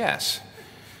say yes.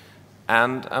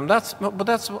 And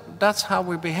that's how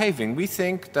we're behaving. We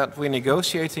think that we're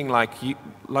negotiating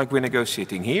like we're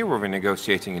negotiating here, or we're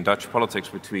negotiating in Dutch politics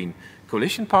between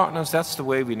coalition partners. That's the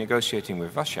way we're negotiating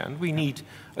with Russia, and we need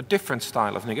a different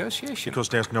style of negotiation. Because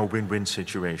there's no win-win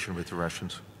situation with the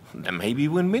Russians. There may be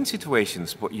win-win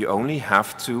situations, but you only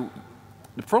have to...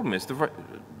 The problem is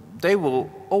they will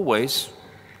always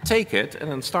take it and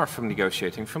then start from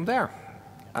negotiating from there.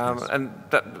 Yes. And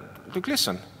look,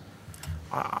 listen.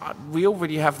 We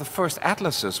already have the first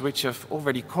atlases which have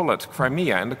already colored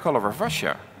Crimea in the color of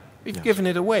Russia. We've given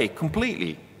it away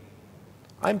completely.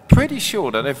 I'm pretty sure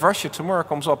that if Russia tomorrow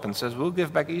comes up and says we'll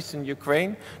give back eastern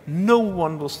Ukraine, no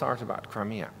one will start about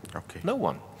Crimea. Okay. No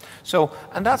one. So,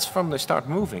 and that's from they start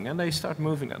moving, and they start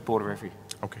moving that border every...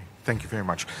 Okay, thank you very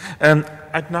much.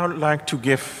 I'd now like to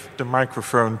give the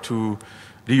microphone to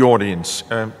the audience.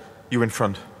 You in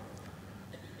front.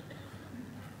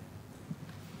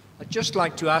 I'd just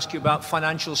like to ask you about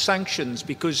financial sanctions,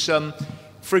 because,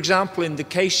 for example, in the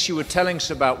case you were telling us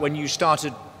about when you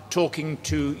started talking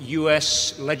to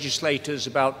US legislators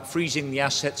about freezing the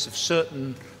assets of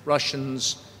certain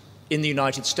Russians in the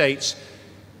United States,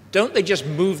 don't they just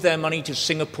move their money to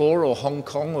Singapore or Hong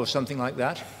Kong or something like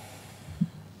that?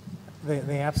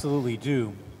 They absolutely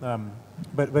do.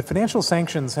 but financial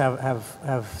sanctions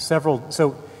have several.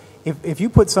 So if you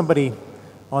put somebody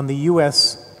on the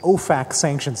U.S. OFAC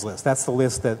sanctions list, that's the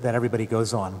list that everybody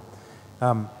goes on.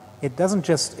 It doesn't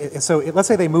just, let's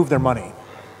say they move their money.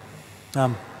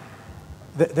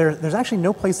 There's actually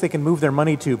no place they can move their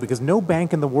money to, because no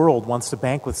bank in the world wants to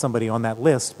bank with somebody on that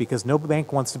list, because no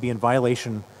bank wants to be in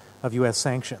violation of U.S.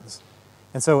 sanctions.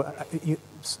 And so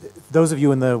those of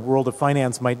you in the world of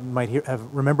finance might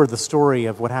have remembered the story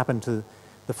of what happened to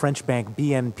the French bank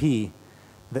BNP.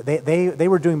 They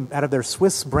were doing, out of their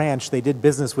Swiss branch, they did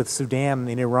business with Sudan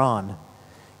and Iran.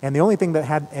 And the only thing that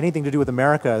had anything to do with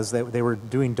America is that they were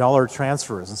doing dollar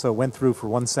transfers, and so it went through for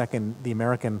 1 second the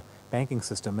American banking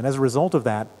system. And as a result of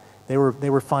that, they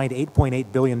were fined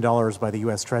 $8.8 billion by the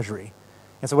U.S. Treasury.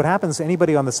 And so what happens to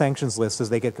anybody on the sanctions list is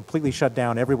they get completely shut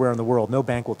down everywhere in the world. No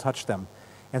bank will touch them.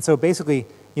 And so basically,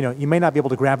 you may not be able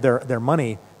to grab their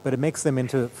money, but it makes them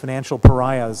into financial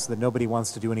pariahs that nobody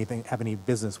wants to have any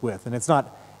business with. And it's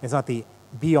not the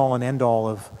be-all and end-all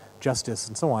of justice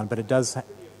and so on, but it does.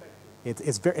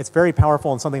 It's very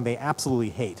powerful and something they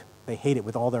absolutely hate. They hate it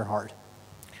with all their heart.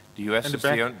 The US is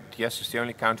the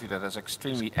only country that has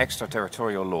extremely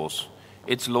extraterritorial laws.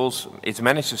 Its laws, it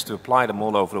manages to apply them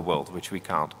all over the world, which we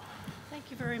can't. Thank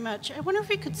you very much. I wonder if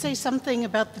you could say something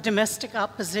about the domestic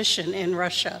opposition in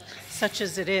Russia, such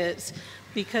as it is,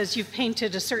 because you've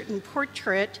painted a certain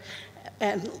portrait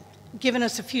and given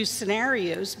us a few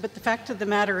scenarios, but the fact of the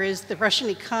matter is the Russian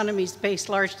economy is based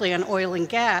largely on oil and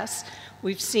gas.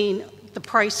 We've seen the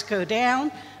price go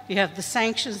down. You have the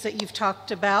sanctions that you've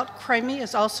talked about. Crimea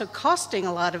is also costing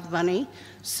a lot of money.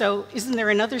 So isn't there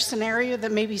another scenario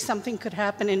that maybe something could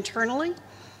happen internally?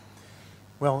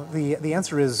 Well, the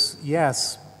answer is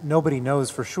yes. Nobody knows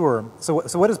for sure. So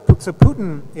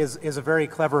Putin is a very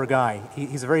clever guy.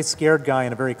 He's a very scared guy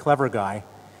and a very clever guy,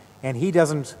 and he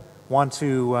doesn't want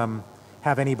to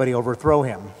have anybody overthrow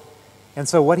him. And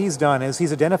so what he's done is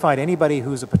he's identified anybody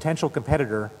who's a potential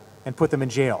competitor and put them in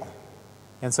jail.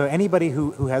 And so anybody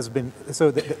who has been,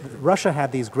 Russia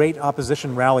had these great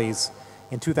opposition rallies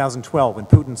in 2012 when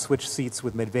Putin switched seats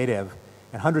with Medvedev,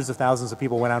 and hundreds of thousands of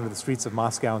people went out into the streets of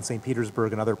Moscow and St.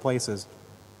 Petersburg and other places.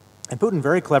 And Putin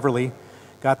very cleverly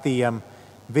got the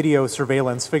video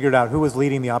surveillance, figured out who was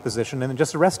leading the opposition, and then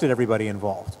just arrested everybody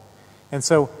involved. And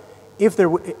so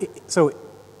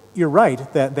you're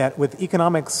right that with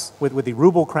economics, with the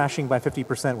ruble crashing by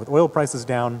 50%, with oil prices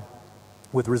down,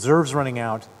 with reserves running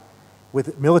out,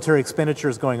 with military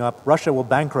expenditures going up, Russia will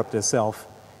bankrupt itself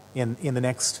in the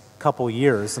next couple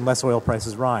years unless oil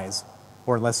prices rise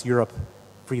or unless Europe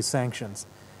frees sanctions.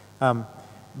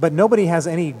 But nobody has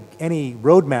any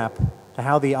roadmap to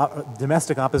how the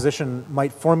domestic opposition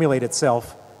might formulate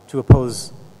itself to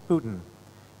oppose Putin.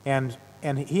 And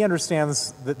he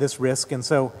understands this risk, and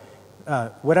so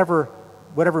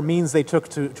whatever means they took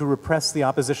to repress the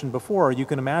opposition before, you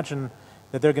can imagine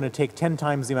that they're going to take 10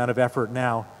 times the amount of effort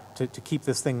now to keep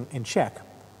this thing in check.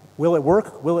 Will it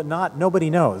work? Will it not?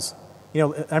 Nobody knows. I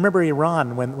remember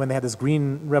Iran, when they had this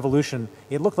green revolution,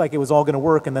 it looked like it was all going to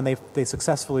work, and then they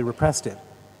successfully repressed it.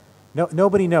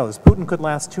 Nobody knows. Putin could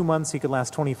last 2 months, he could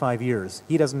last 25 years.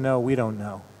 He doesn't know, we don't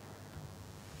know.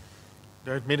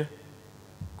 Daar in het midden.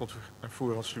 Komt u naar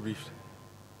voren alsjeblieft.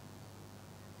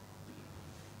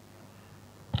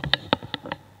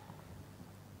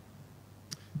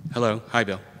 Hello. Hi,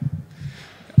 Bill.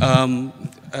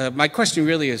 My question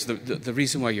really is the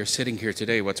reason why you're sitting here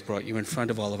today, what's brought you in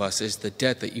front of all of us, is the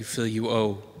debt that you feel you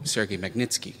owe Sergei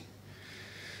Magnitsky.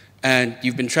 And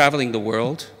you've been traveling the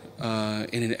world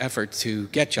in an effort to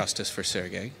get justice for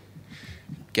Sergei,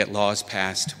 get laws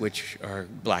passed which are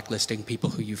blacklisting people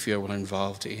who you feel were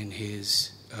involved in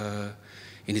his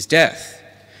death.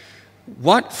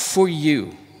 What for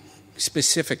you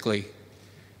specifically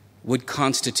would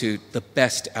constitute the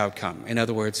best outcome? In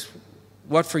other words,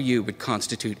 what for you would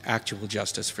constitute actual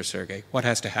justice for Sergei? What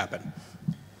has to happen?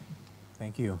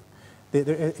 Thank you.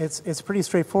 It's pretty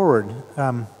straightforward.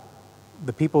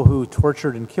 The people who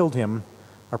tortured and killed him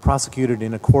are prosecuted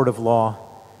in a court of law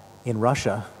in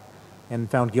Russia and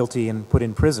found guilty and put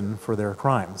in prison for their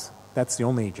crimes. That's the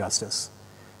only justice.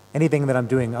 Anything that I'm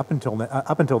doing up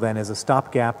until then is a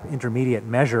stopgap, intermediate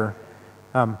measure,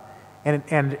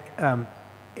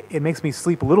 it makes me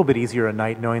sleep a little bit easier at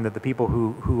night knowing that the people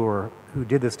who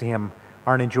did this to him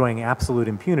aren't enjoying absolute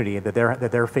impunity, that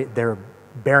they're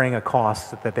bearing a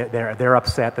cost, that they're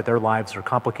upset, that their lives are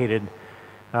complicated.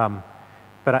 I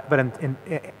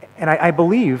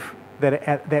believe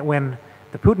that when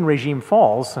the Putin regime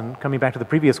falls, and coming back to the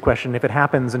previous question, if it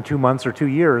happens in 2 months or 2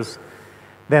 years,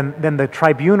 then the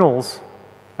tribunals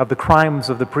of the crimes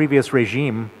of the previous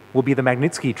regime will be the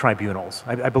Magnitsky tribunals.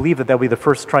 I believe that they'll be the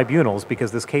first tribunals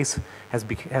because this case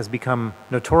has become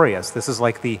notorious. This is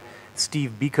like the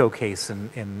Steve Biko case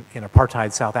in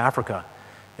apartheid South Africa.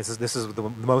 This is the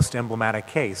most emblematic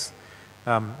case.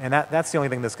 And that's the only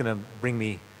thing that's going to bring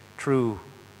me true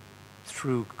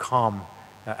calm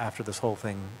after this whole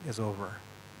thing is over.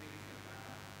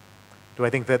 Do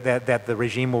I think that the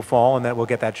regime will fall and that we'll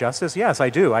get that justice? Yes, I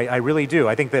do. I really do.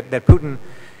 I think that Putin,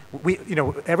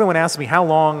 everyone asks me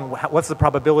what's the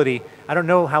probability? I don't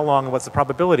know how long, what's the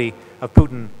probability of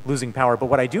Putin losing power, but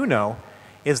what I do know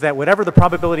is that whatever the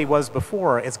probability was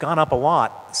before, it's gone up a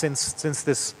lot since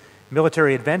this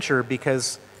military adventure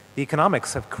because the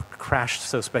economics have crashed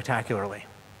so spectacularly.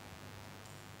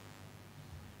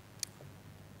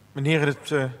 Meneer in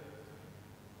het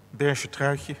beige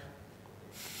truitje.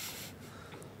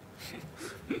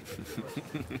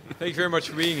 Thank you very much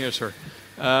for being here, sir.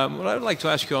 What I would like to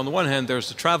ask you, on the one hand, there's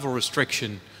the travel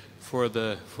restriction for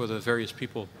the various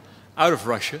people out of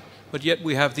Russia, but yet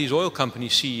we have these oil company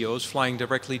CEOs flying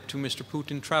directly to Mr.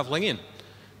 Putin, traveling in,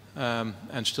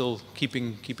 and still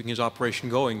keeping his operation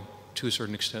going to a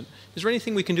certain extent. Is there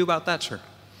anything we can do about that, sir?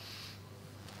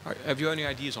 Have you any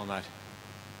ideas on that?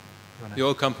 The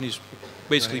oil companies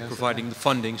basically providing the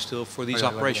funding still for these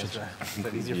operations.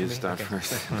 You start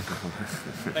first.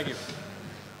 Thank you.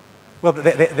 Well,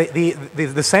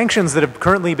 the sanctions that have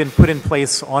currently been put in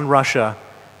place on Russia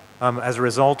as a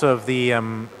result of the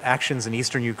actions in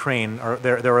eastern Ukraine,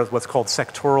 there are what's called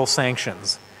sectoral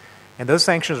sanctions. And those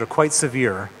sanctions are quite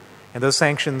severe. And those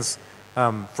sanctions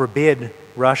forbid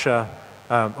Russia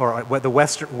or the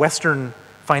Western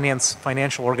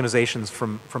financial organizations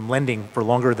from lending for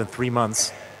longer than 3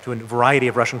 months to a variety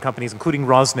of Russian companies, including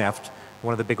Rosneft,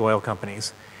 one of the big oil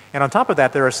companies. And on top of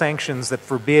that, there are sanctions that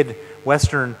forbid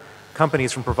Western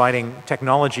companies from providing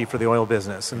technology for the oil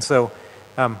business. And so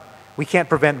we can't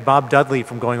prevent Bob Dudley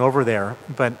from going over there,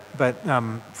 but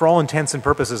for all intents and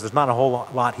purposes, there's not a whole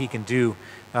lot he can do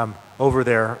over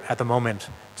there at the moment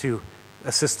to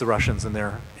assist the Russians in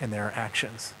their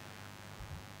actions.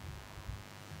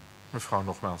 Mevrouw,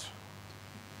 nogmaals.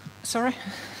 Sorry?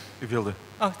 U wilde.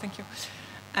 Oh, thank you.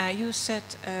 You said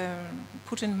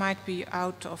Putin might be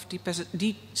out of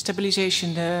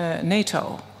destabilization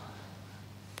NATO.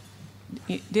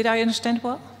 Did I understand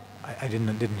well? I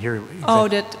didn't hear you. Oh,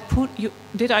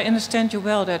 did I understand you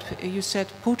well that you said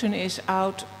Putin is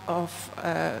out of,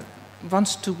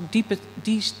 wants to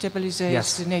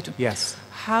destabilize the NATO? Yes.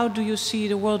 How do you see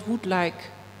the world would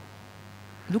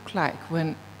look like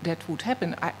when that would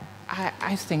happen?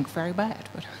 I think very bad,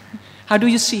 but how do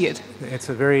you see it? It's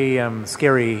a very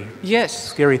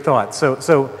scary thought.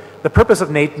 So the purpose of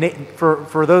NATO,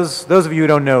 for those of you who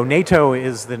don't know, NATO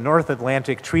is the North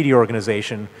Atlantic Treaty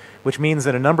Organization, which means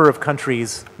that a number of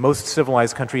countries, most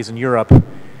civilized countries in Europe,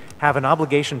 have an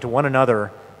obligation to one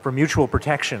another for mutual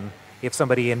protection if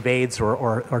somebody invades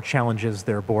or challenges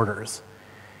their borders.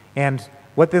 And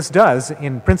what this does,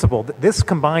 in principle, this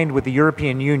combined with the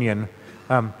European Union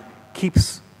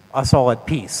keeps us all at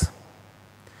peace.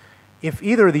 If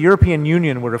either the European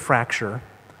Union were to fracture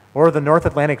or the North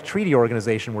Atlantic Treaty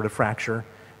Organization were to fracture,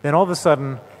 then all of a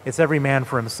sudden it's every man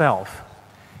for himself.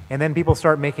 And then people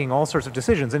start making all sorts of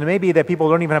decisions. And it may be that people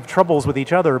don't even have troubles with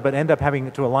each other, but end up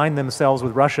having to align themselves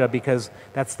with Russia because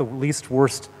that's the least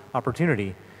worst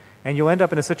opportunity. And you'll end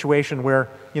up in a situation where,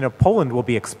 Poland will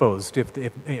be exposed. If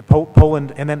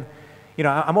Poland, and then,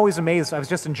 I'm always amazed. I was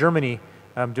just in Germany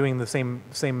doing the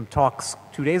same talks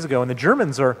 2 days ago, and the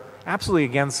Germans are absolutely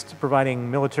against providing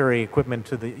military equipment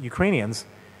to the Ukrainians.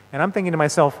 And I'm thinking to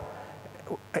myself,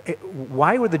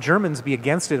 why would the Germans be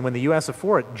against it when the U.S. is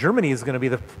for it? Germany is going to be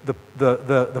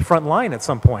the front line at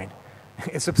some point.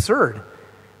 It's absurd.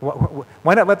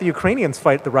 Why not let the Ukrainians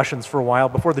fight the Russians for a while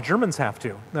before the Germans have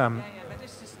to? But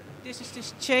this is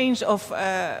this change of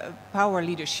power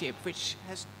leadership which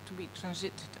has to be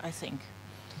transited, I think.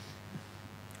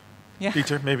 Yeah.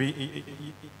 Peter, maybe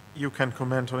you can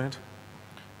comment on it.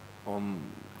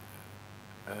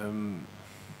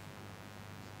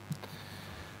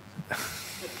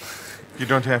 You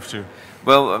don't have to.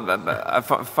 Well, I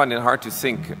find it hard to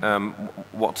think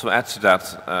what to add to that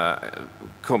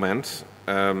comment.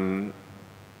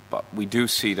 But we do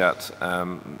see that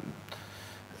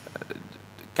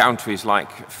countries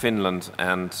like Finland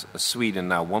and Sweden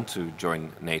now want to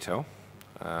join NATO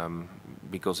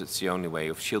because it's the only way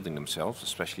of shielding themselves,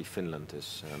 especially Finland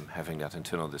is having that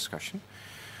internal discussion.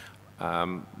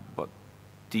 But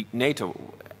the NATO,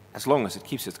 as long as it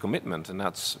keeps its commitment, and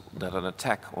that's that an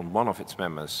attack on one of its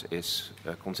members is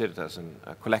considered as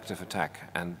a collective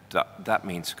attack, and that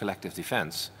means collective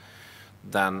defense,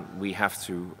 then we have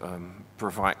to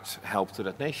provide help to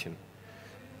that nation.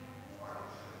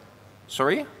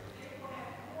 Sorry?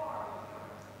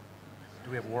 Do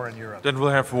we have war in Europe? Then we'll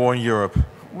have war in Europe.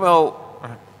 Well,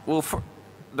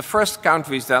 the first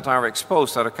countries that are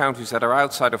exposed are the countries that are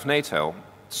outside of NATO.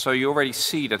 So you already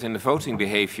see that in the voting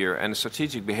behavior and the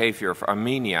strategic behavior of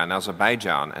Armenia and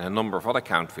Azerbaijan and a number of other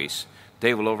countries,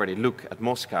 they will already look at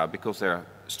Moscow because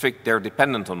they're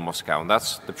dependent on Moscow, and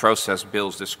that's the process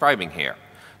Bill's describing here.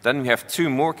 Then we have two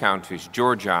more countries,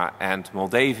 Georgia and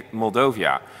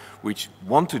Moldova, which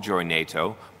want to join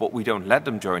NATO, but we don't let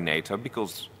them join NATO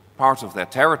because part of their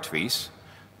territories,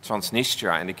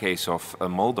 Transnistria in the case of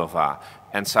Moldova,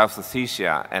 and South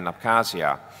Ossetia and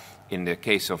Abkhazia in the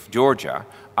case of Georgia,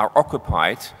 are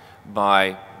occupied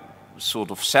by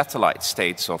sort of satellite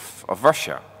states of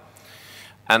Russia.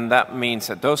 And that means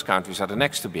that those countries are the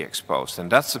next to be exposed,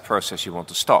 and that's the process you want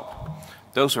to stop.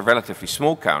 Those are relatively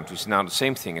small countries. Now the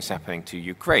same thing is happening to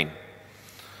Ukraine.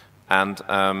 And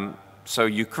so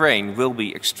Ukraine will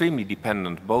be extremely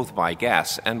dependent both by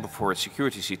gas and for a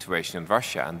security situation in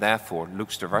Russia, and therefore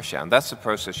looks to Russia. And that's the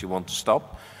process you want to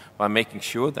stop by making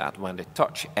sure that when they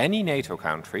touch any NATO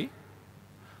country,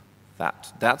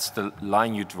 that's the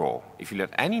line you draw. If you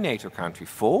let any NATO country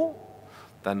fall,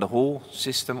 then the whole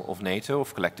system of NATO,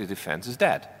 of collective defense, is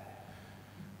dead.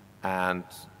 And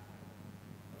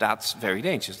that's very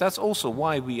dangerous. That's also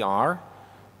why we are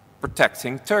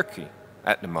protecting Turkey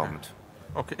at the moment.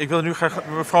 Oké, ik wil nu graag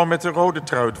mevrouw met de rode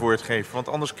trui het woord geven, want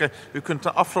anders u kunt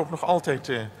de afloop nog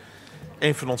altijd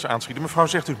een van ons aanschieten. Mevrouw,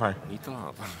 zegt u het maar. Niet te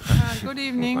laat. Good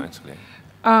evening.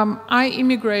 I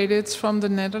immigrated from the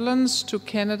Netherlands to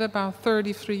Canada about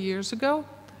 33 years ago,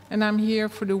 and I'm here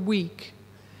for the week.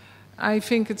 I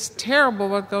think it's terrible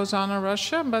what goes on in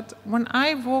Russia, but when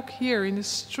I walk here in the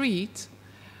street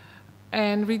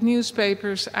and read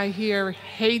newspapers, I hear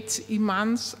hate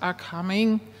imams are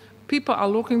coming. People are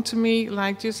looking to me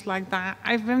just like that.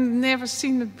 I've never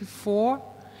seen it before.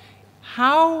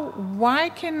 Why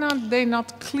cannot they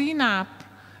not clean up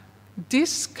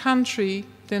this country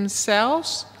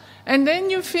themselves? And then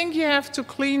you think you have to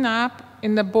clean up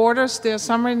in the borders there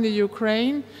somewhere in the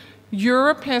Ukraine.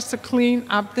 Europe has to clean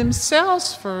up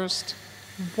themselves first.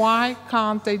 Why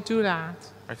can't they do that?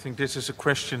 I think this is a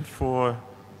question for a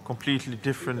completely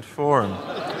different forum.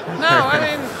 No, I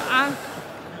mean,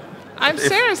 I'm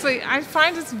seriously, I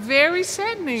find it very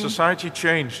saddening. Society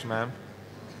changed, ma'am.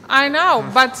 I know,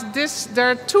 but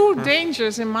there are two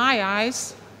dangers in my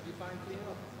eyes.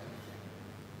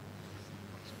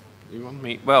 You want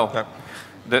me? Well,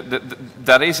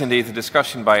 that is indeed a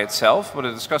discussion by itself, but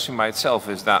a discussion by itself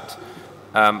is that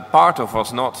part of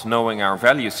us not knowing our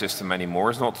value system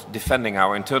anymore is not defending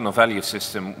our internal value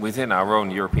system within our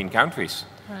own European countries.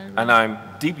 And I'm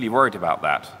deeply worried about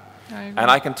that.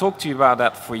 And I can talk to you about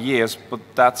that for years, but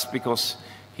that's because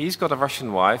he's got a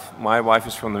Russian wife. My wife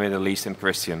is from the Middle East and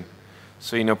Christian.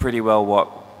 So you know pretty well what,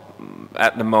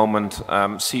 at the moment,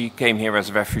 she came here as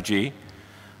a refugee.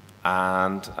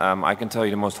 And I can tell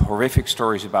you the most horrific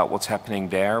stories about what's happening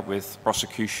there with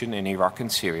prosecution in Iraq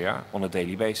and Syria on a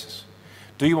daily basis.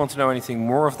 Do you want to know anything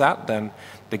more of that? Then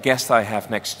the guest I have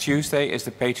next Tuesday is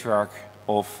the Patriarch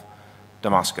of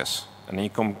Damascus. And then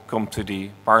you come to the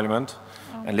parliament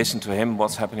and listen to him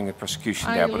what's happening with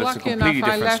prosecution there. But it's a completely different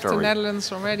story. I left the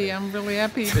Netherlands already. I'm really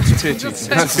happy. It's a pity. It's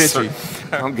a pity.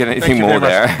 I don't get anything more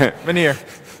there. Meneer.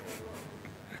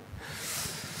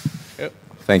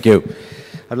 Thank you.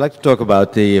 I'd like to talk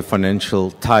about the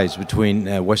financial ties between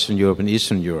Western Europe and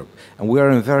Eastern Europe. And we are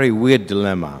in a very weird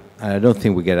dilemma, and I don't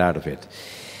think we get out of it.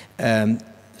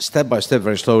 Step by step,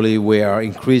 very slowly, we are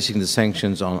increasing the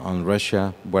sanctions on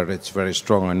Russia, whether it's very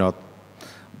strong or not,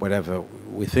 whatever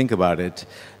we think about it.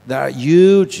 There are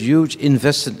huge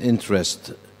invested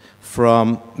interest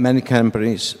from many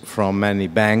companies, from many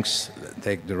banks.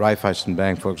 Take the Raiffeisen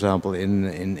Bank, for example,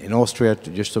 in Austria,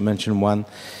 just to mention one.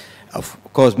 Of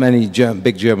course, many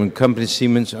big German companies,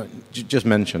 Siemens, just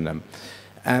mention them.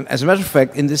 As a matter of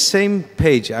fact, in the same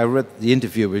page, I read the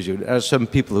interview with you. There are some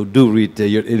people who do read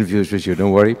your interviews with you,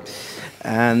 don't worry.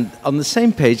 And on the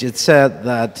same page, it said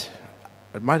that,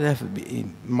 it might have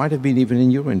been even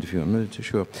in your interview, I'm not too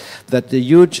sure, that the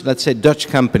huge, let's say, Dutch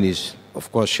companies,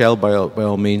 of course, Shell by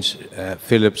all means,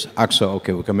 Philips, Axo,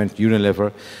 okay, we can mention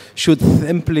Unilever, should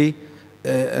simply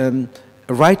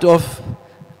write off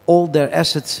all their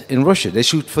assets in Russia. They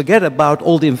should forget about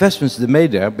all the investments they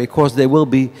made there because they will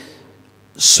be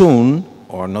soon,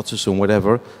 or not so soon,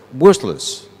 whatever,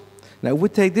 worthless. Now, we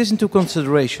take this into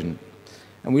consideration,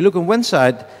 and we look on one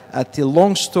side at the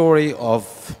long story of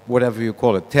whatever you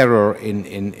call it, terror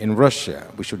in Russia.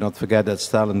 We should not forget that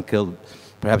Stalin killed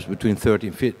perhaps between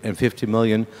 30 and 50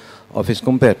 million of his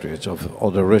compatriots, of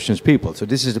other Russian people. So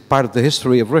this is a part of the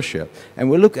history of Russia. And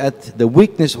we look at the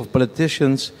weakness of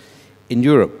politicians in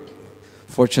Europe.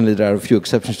 Fortunately, there are a few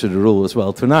exceptions to the rule as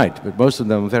well tonight, but most of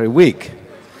them are very weak.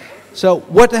 So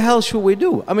what the hell should we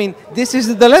do? I mean, this is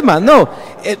the dilemma. No,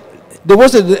 there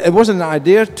was an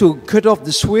idea to cut off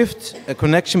the SWIFT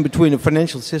connection between the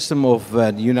financial system of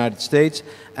the United States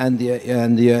and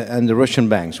the Russian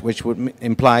banks, which would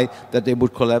imply that they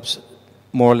would collapse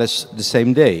more or less the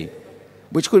same day,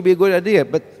 which could be a good idea.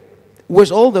 But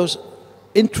with all those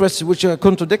interests which are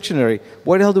contradictory,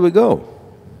 where the hell do we go?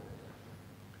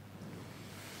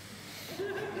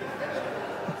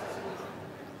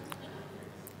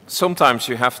 Sometimes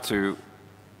you have to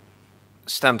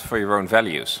stand for your own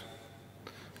values.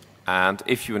 And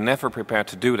if you're never prepared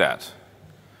to do that,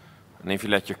 and if you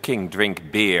let your king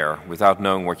drink beer without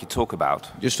knowing what you talk about,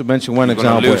 just to mention one you're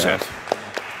example, lose it.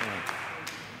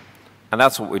 And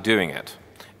that's what we're doing it.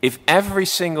 If every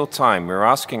single time we're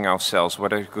asking ourselves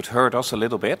whether it could hurt us a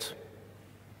little bit,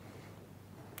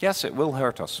 yes, it will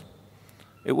hurt us.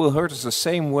 It will hurt us the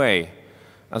same way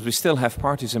as we still have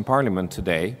parties in parliament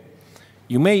today.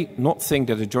 You may not think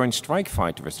that a joint strike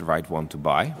fighter is the right one to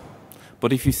buy,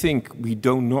 but if you think we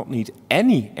do not need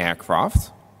any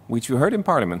aircraft, which we heard in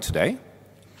Parliament today,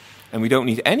 and we don't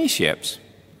need any ships,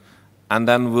 and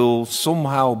then we'll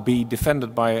somehow be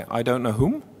defended by I don't know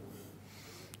whom,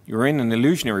 you're in an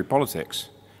illusionary politics.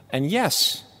 And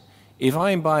yes, if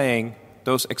I'm buying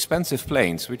those expensive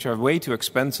planes, which are way too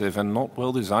expensive and not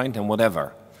well designed and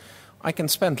whatever, I can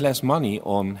spend less money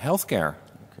on healthcare.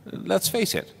 Let's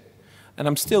face it. And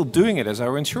I'm still doing it as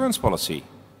our insurance policy.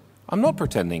 I'm not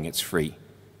pretending it's free.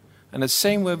 And it's the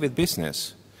same way with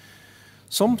business.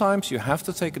 Sometimes you have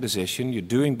to take a decision, you're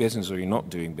doing business or you're not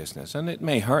doing business, and it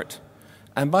may hurt.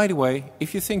 And by the way,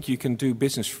 if you think you can do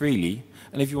business freely,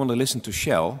 and if you want to listen to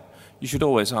Shell, you should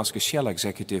always ask a Shell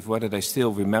executive whether they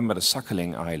still remember the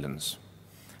Sakhalin Islands.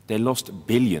 They lost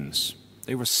billions.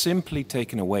 They were simply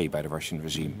taken away by the Russian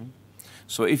regime. Mm-hmm.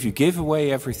 So if you give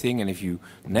away everything and if you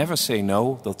never say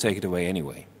no, they'll take it away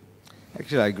anyway.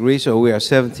 Actually, I agree. So we are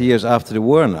 70 years after the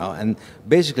war now. And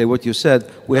basically what you said,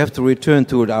 we have to return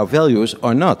to our values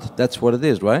or not. That's what it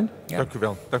is, right? Yeah. Dank u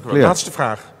wel. Dank u wel. Laatste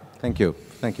vraag. Thank you.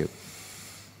 Thank you.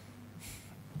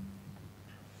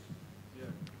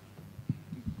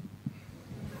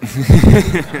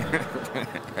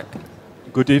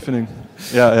 Good evening.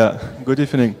 Good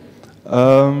evening.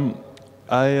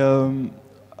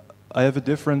 I have a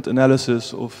different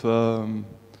analysis of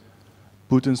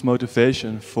Putin's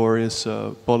motivation for his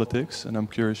politics, and I'm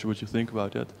curious what you think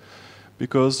about that.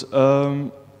 Because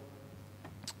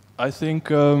I think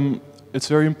it's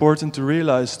very important to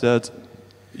realize that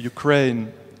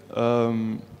Ukraine,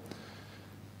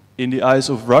 in the eyes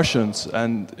of Russians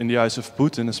and in the eyes of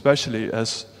Putin especially,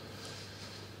 has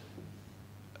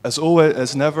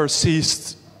never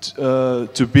ceased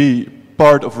to be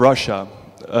part of Russia,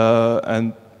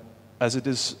 and as it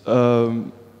is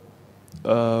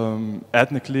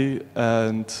ethnically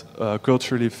and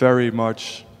culturally very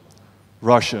much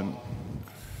Russian.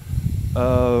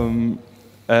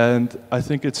 And I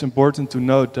think it's important to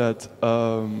note that,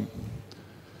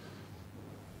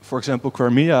 for example,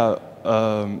 Crimea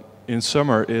in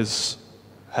summer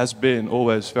has been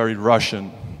always very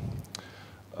Russian.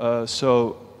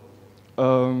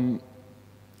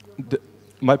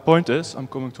 My point is, I'm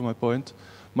coming to my point.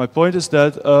 My point is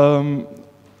that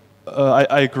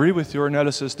I agree with your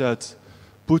analysis that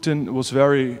Putin was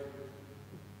very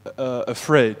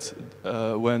afraid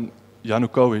when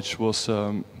Yanukovych was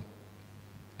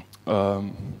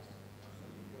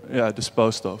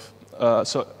disposed of.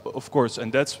 So, of course,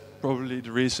 and that's probably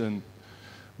the reason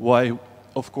why,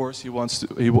 of course, he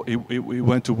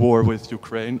went to war with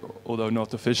Ukraine, although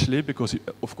not officially, because,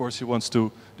 of course, he wants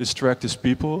to distract his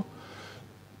people.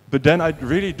 But then I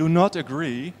really do not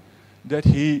agree that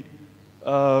he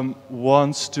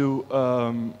wants to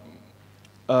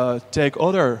take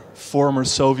other former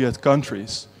Soviet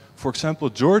countries. For example,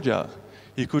 Georgia.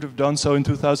 He could have done so in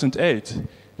 2008.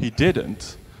 He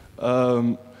didn't.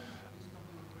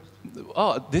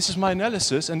 This is my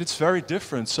analysis, and it's very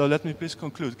different. So let me please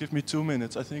conclude. Give me 2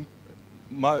 minutes. I think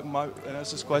my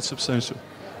analysis is quite substantial.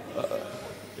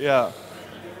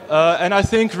 And I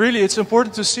think really it's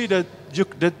important to see that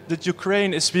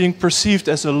Ukraine is being perceived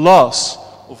as a loss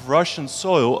of Russian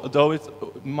soil, though it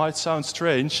might sound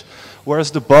strange,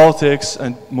 whereas the Baltics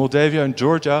and Moldavia and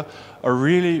Georgia are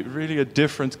really, really a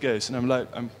different case. And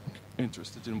I'm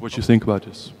interested in what you think about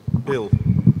this. Bill.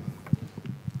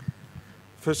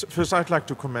 First, I'd like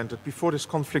to comment that before this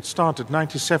conflict started,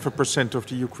 97% of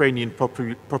the Ukrainian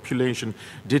population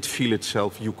did feel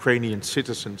itself Ukrainian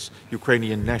citizens,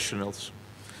 Ukrainian nationals.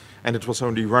 And it was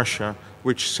only Russia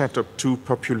which set up two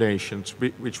populations,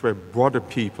 which were brother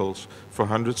peoples for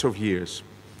hundreds of years,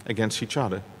 against each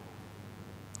other.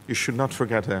 You should not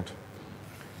forget that.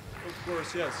 Of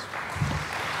course, yes.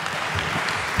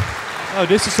 Oh,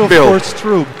 this is of course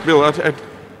true. Bill,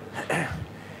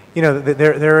 you know,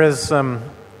 there's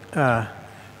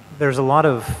a lot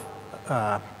of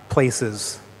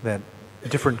places that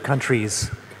different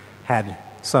countries had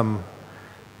some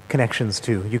connections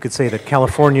to. You could say that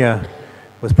California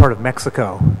was part of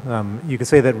Mexico. You could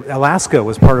say that Alaska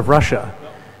was part of Russia.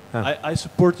 I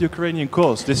support the Ukrainian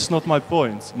cause. This is not my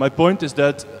point. My point is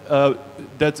that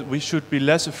that we should be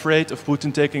less afraid of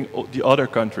Putin taking the other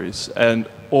countries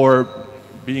or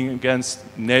being against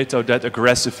NATO that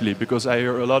aggressively, because I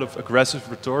hear a lot of aggressive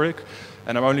rhetoric,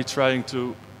 and I'm only trying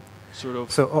to sort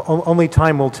of... So only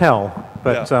time will tell,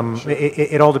 but yeah, sure.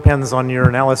 it all depends on your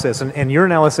analysis, and your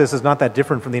analysis is not that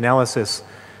different from the analysis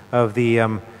of the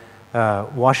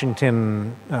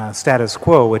Washington status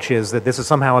quo, which is that this is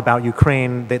somehow about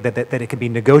Ukraine, that it can be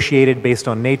negotiated based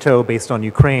on NATO, based on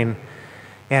Ukraine,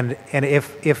 and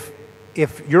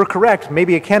if you're correct,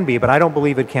 maybe it can be, but I don't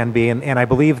believe it can be, and I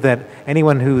believe that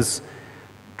anyone who's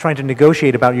trying to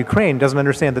negotiate about Ukraine doesn't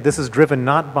understand that this is driven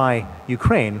not by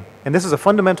Ukraine, and this is a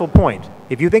fundamental point.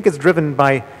 If you think it's driven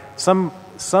by some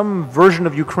version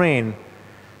of Ukraine,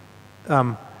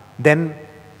 then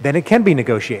it can be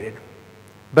negotiated.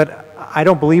 But I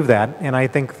don't believe that, and I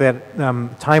think that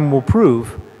time will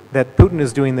prove that Putin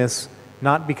is doing this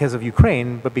not because of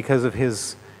Ukraine, but because of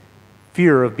his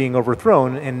fear of being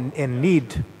overthrown and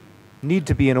need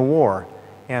to be in a war,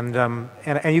 and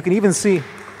you can even see. No,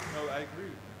 I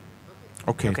agree.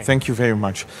 Okay, thank you very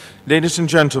much, ladies and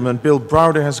gentlemen. Bill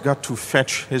Browder has got to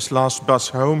fetch his last bus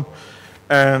home.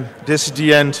 This is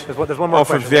the end there's one more of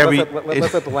question. a very.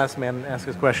 Let's let the last man ask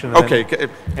his question. Okay,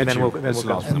 and then we'll go.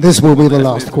 This will be the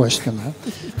last question.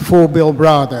 For Bill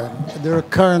Browder,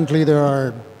 there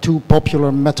are two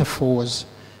popular metaphors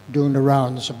doing the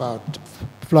rounds about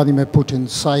Vladimir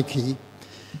Putin's psyche,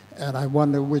 and I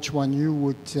wonder which one you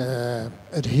would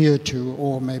adhere to,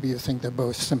 or maybe you think they're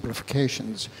both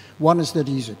simplifications. One is that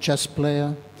he's a chess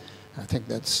player. I think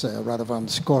that's Radovan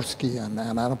Skorsky and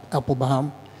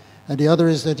Applebaum. And the other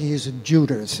is that he is a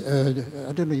judist.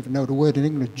 I don't even know the word in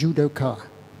English, judoka.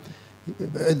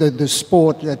 The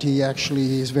sport that he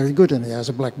actually is very good in. He has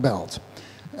a black belt.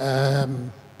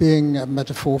 Being a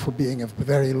metaphor for being a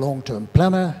very long-term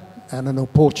planner and an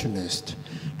opportunist.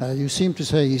 Now, you seem to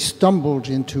say he stumbled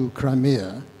into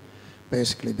Crimea,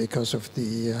 basically because of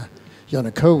the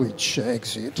Yanukovych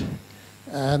exit.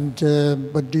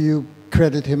 But do you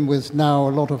credit him with now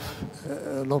a lot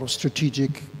of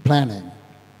strategic planning?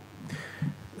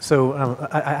 So,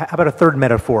 how about a third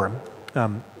metaphor?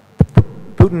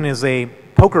 Putin is a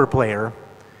poker player.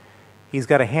 He's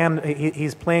got a hand.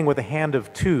 He's playing with a hand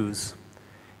of twos,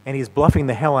 and he's bluffing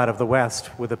the hell out of the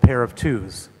West with a pair of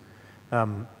twos.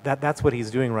 That's what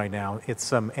he's doing right now.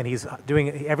 It's and he's doing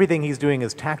everything he's doing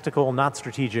is tactical, not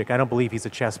strategic. I don't believe he's a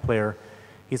chess player.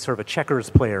 He's sort of a checkers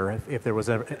player. If there was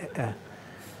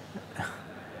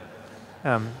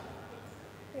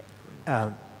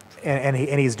and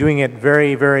he's doing it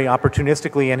very, very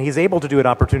opportunistically, and he's able to do it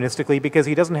opportunistically because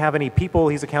he doesn't have any people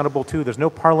he's accountable to. There's no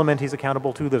parliament he's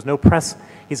accountable to. There's no press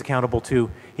he's accountable to.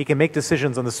 He can make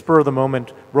decisions on the spur of the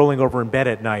moment, rolling over in bed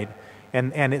at night,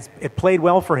 and it played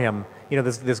well for him. You know,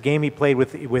 this game he played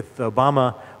with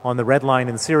Obama on the Red Line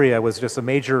in Syria was just a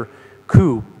major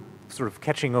coup, sort of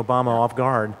catching Obama off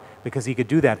guard because he could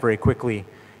do that very quickly,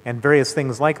 and various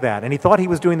things like that. And he thought he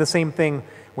was doing the same thing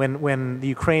when the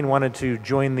Ukraine wanted to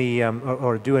join the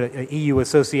or do an EU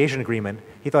association agreement.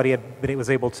 He thought he was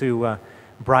able to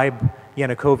bribe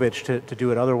Yanukovych to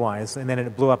do it otherwise, and then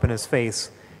it blew up in his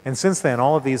face. And since then,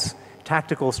 all of these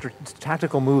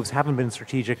tactical moves haven't been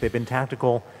strategic; they've been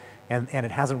tactical, and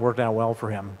it hasn't worked out well for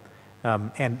him.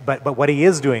 But what he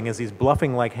is doing is he's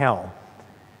bluffing like hell.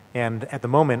 And at the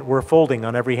moment, we're folding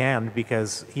on every hand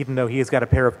because even though he has got a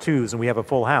pair of twos and we have a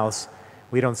full house,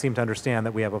 we don't seem to understand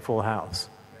that we have a full house.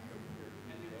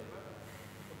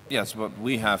 Yes, but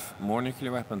we have more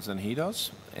nuclear weapons than he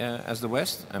does, as the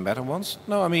West, and better ones.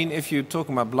 No, I mean, if you're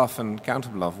talking about bluff and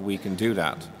counter-bluff, we can do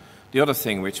that. The other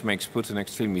thing which makes Putin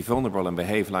extremely vulnerable and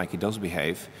behave like he does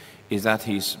behave is that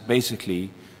he's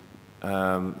basically,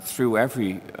 through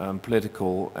every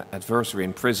political adversary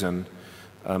in prison,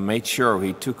 made sure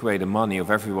he took away the money of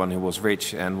everyone who was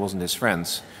rich and wasn't his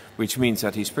friends, which means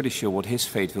that he's pretty sure what his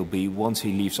fate will be once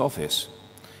he leaves office.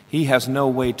 He has no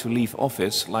way to leave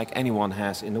office like anyone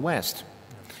has in the West.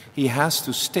 He has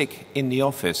to stick in the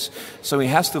office. So he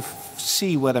has to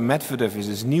see whether Medvedev is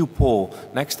his new Paul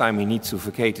next time he needs to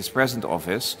vacate his present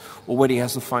office, or whether he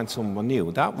has to find someone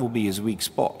new. That will be his weak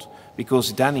spot,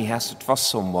 because then he has to trust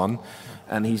someone,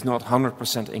 and he's not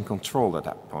 100% in control at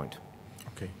that point.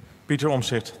 Okay. Peter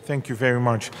Omtzigt, thank you very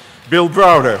much. Bill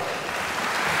Browder,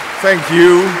 thank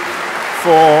you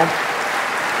for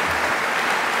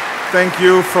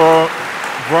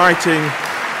writing.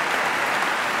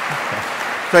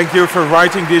 Thank you for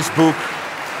writing this book,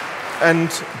 and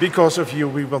because of you,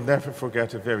 we will never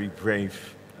forget a very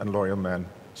brave and loyal man,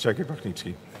 Sergei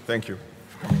Magnitsky. Thank you.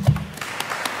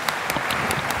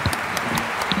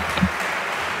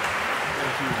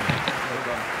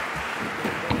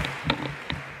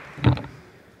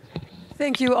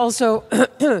 Thank you also,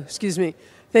 excuse me,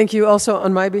 thank you also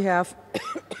on my behalf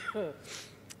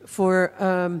for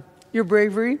your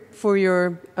bravery, for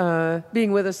your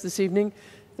being with us this evening.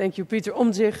 Thank you, Peter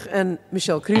Omtzigt and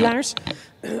Michel Krielaars.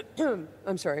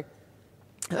 I'm sorry.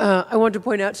 I want to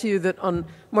point out to you that on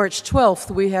March 12th,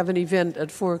 we have an event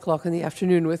at 4 o'clock in the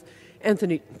afternoon with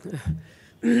Anthony.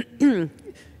 If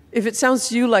it sounds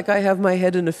to you like I have my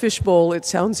head in a fishbowl, it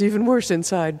sounds even worse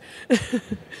inside.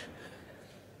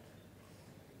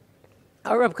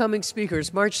 Our upcoming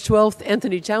speakers, March 12th,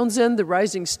 Anthony Townsend, the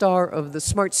rising star of the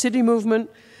Smart City movement.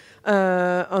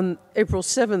 On April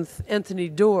 7th, Anthony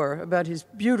Doerr, about his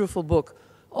beautiful book,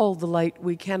 All the Light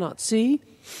We Cannot See.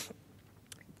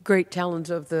 Great talent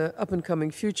of the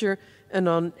up-and-coming future. And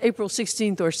on April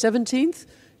 16th or 17th,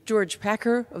 George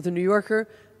Packer of The New Yorker,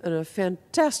 and a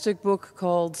fantastic book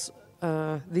called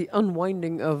The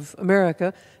Unwinding of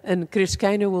America. And Chris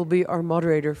Keine will be our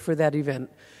moderator for that event.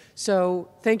 So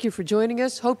thank you for joining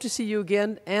us. Hope to see you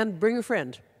again, and bring a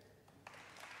friend.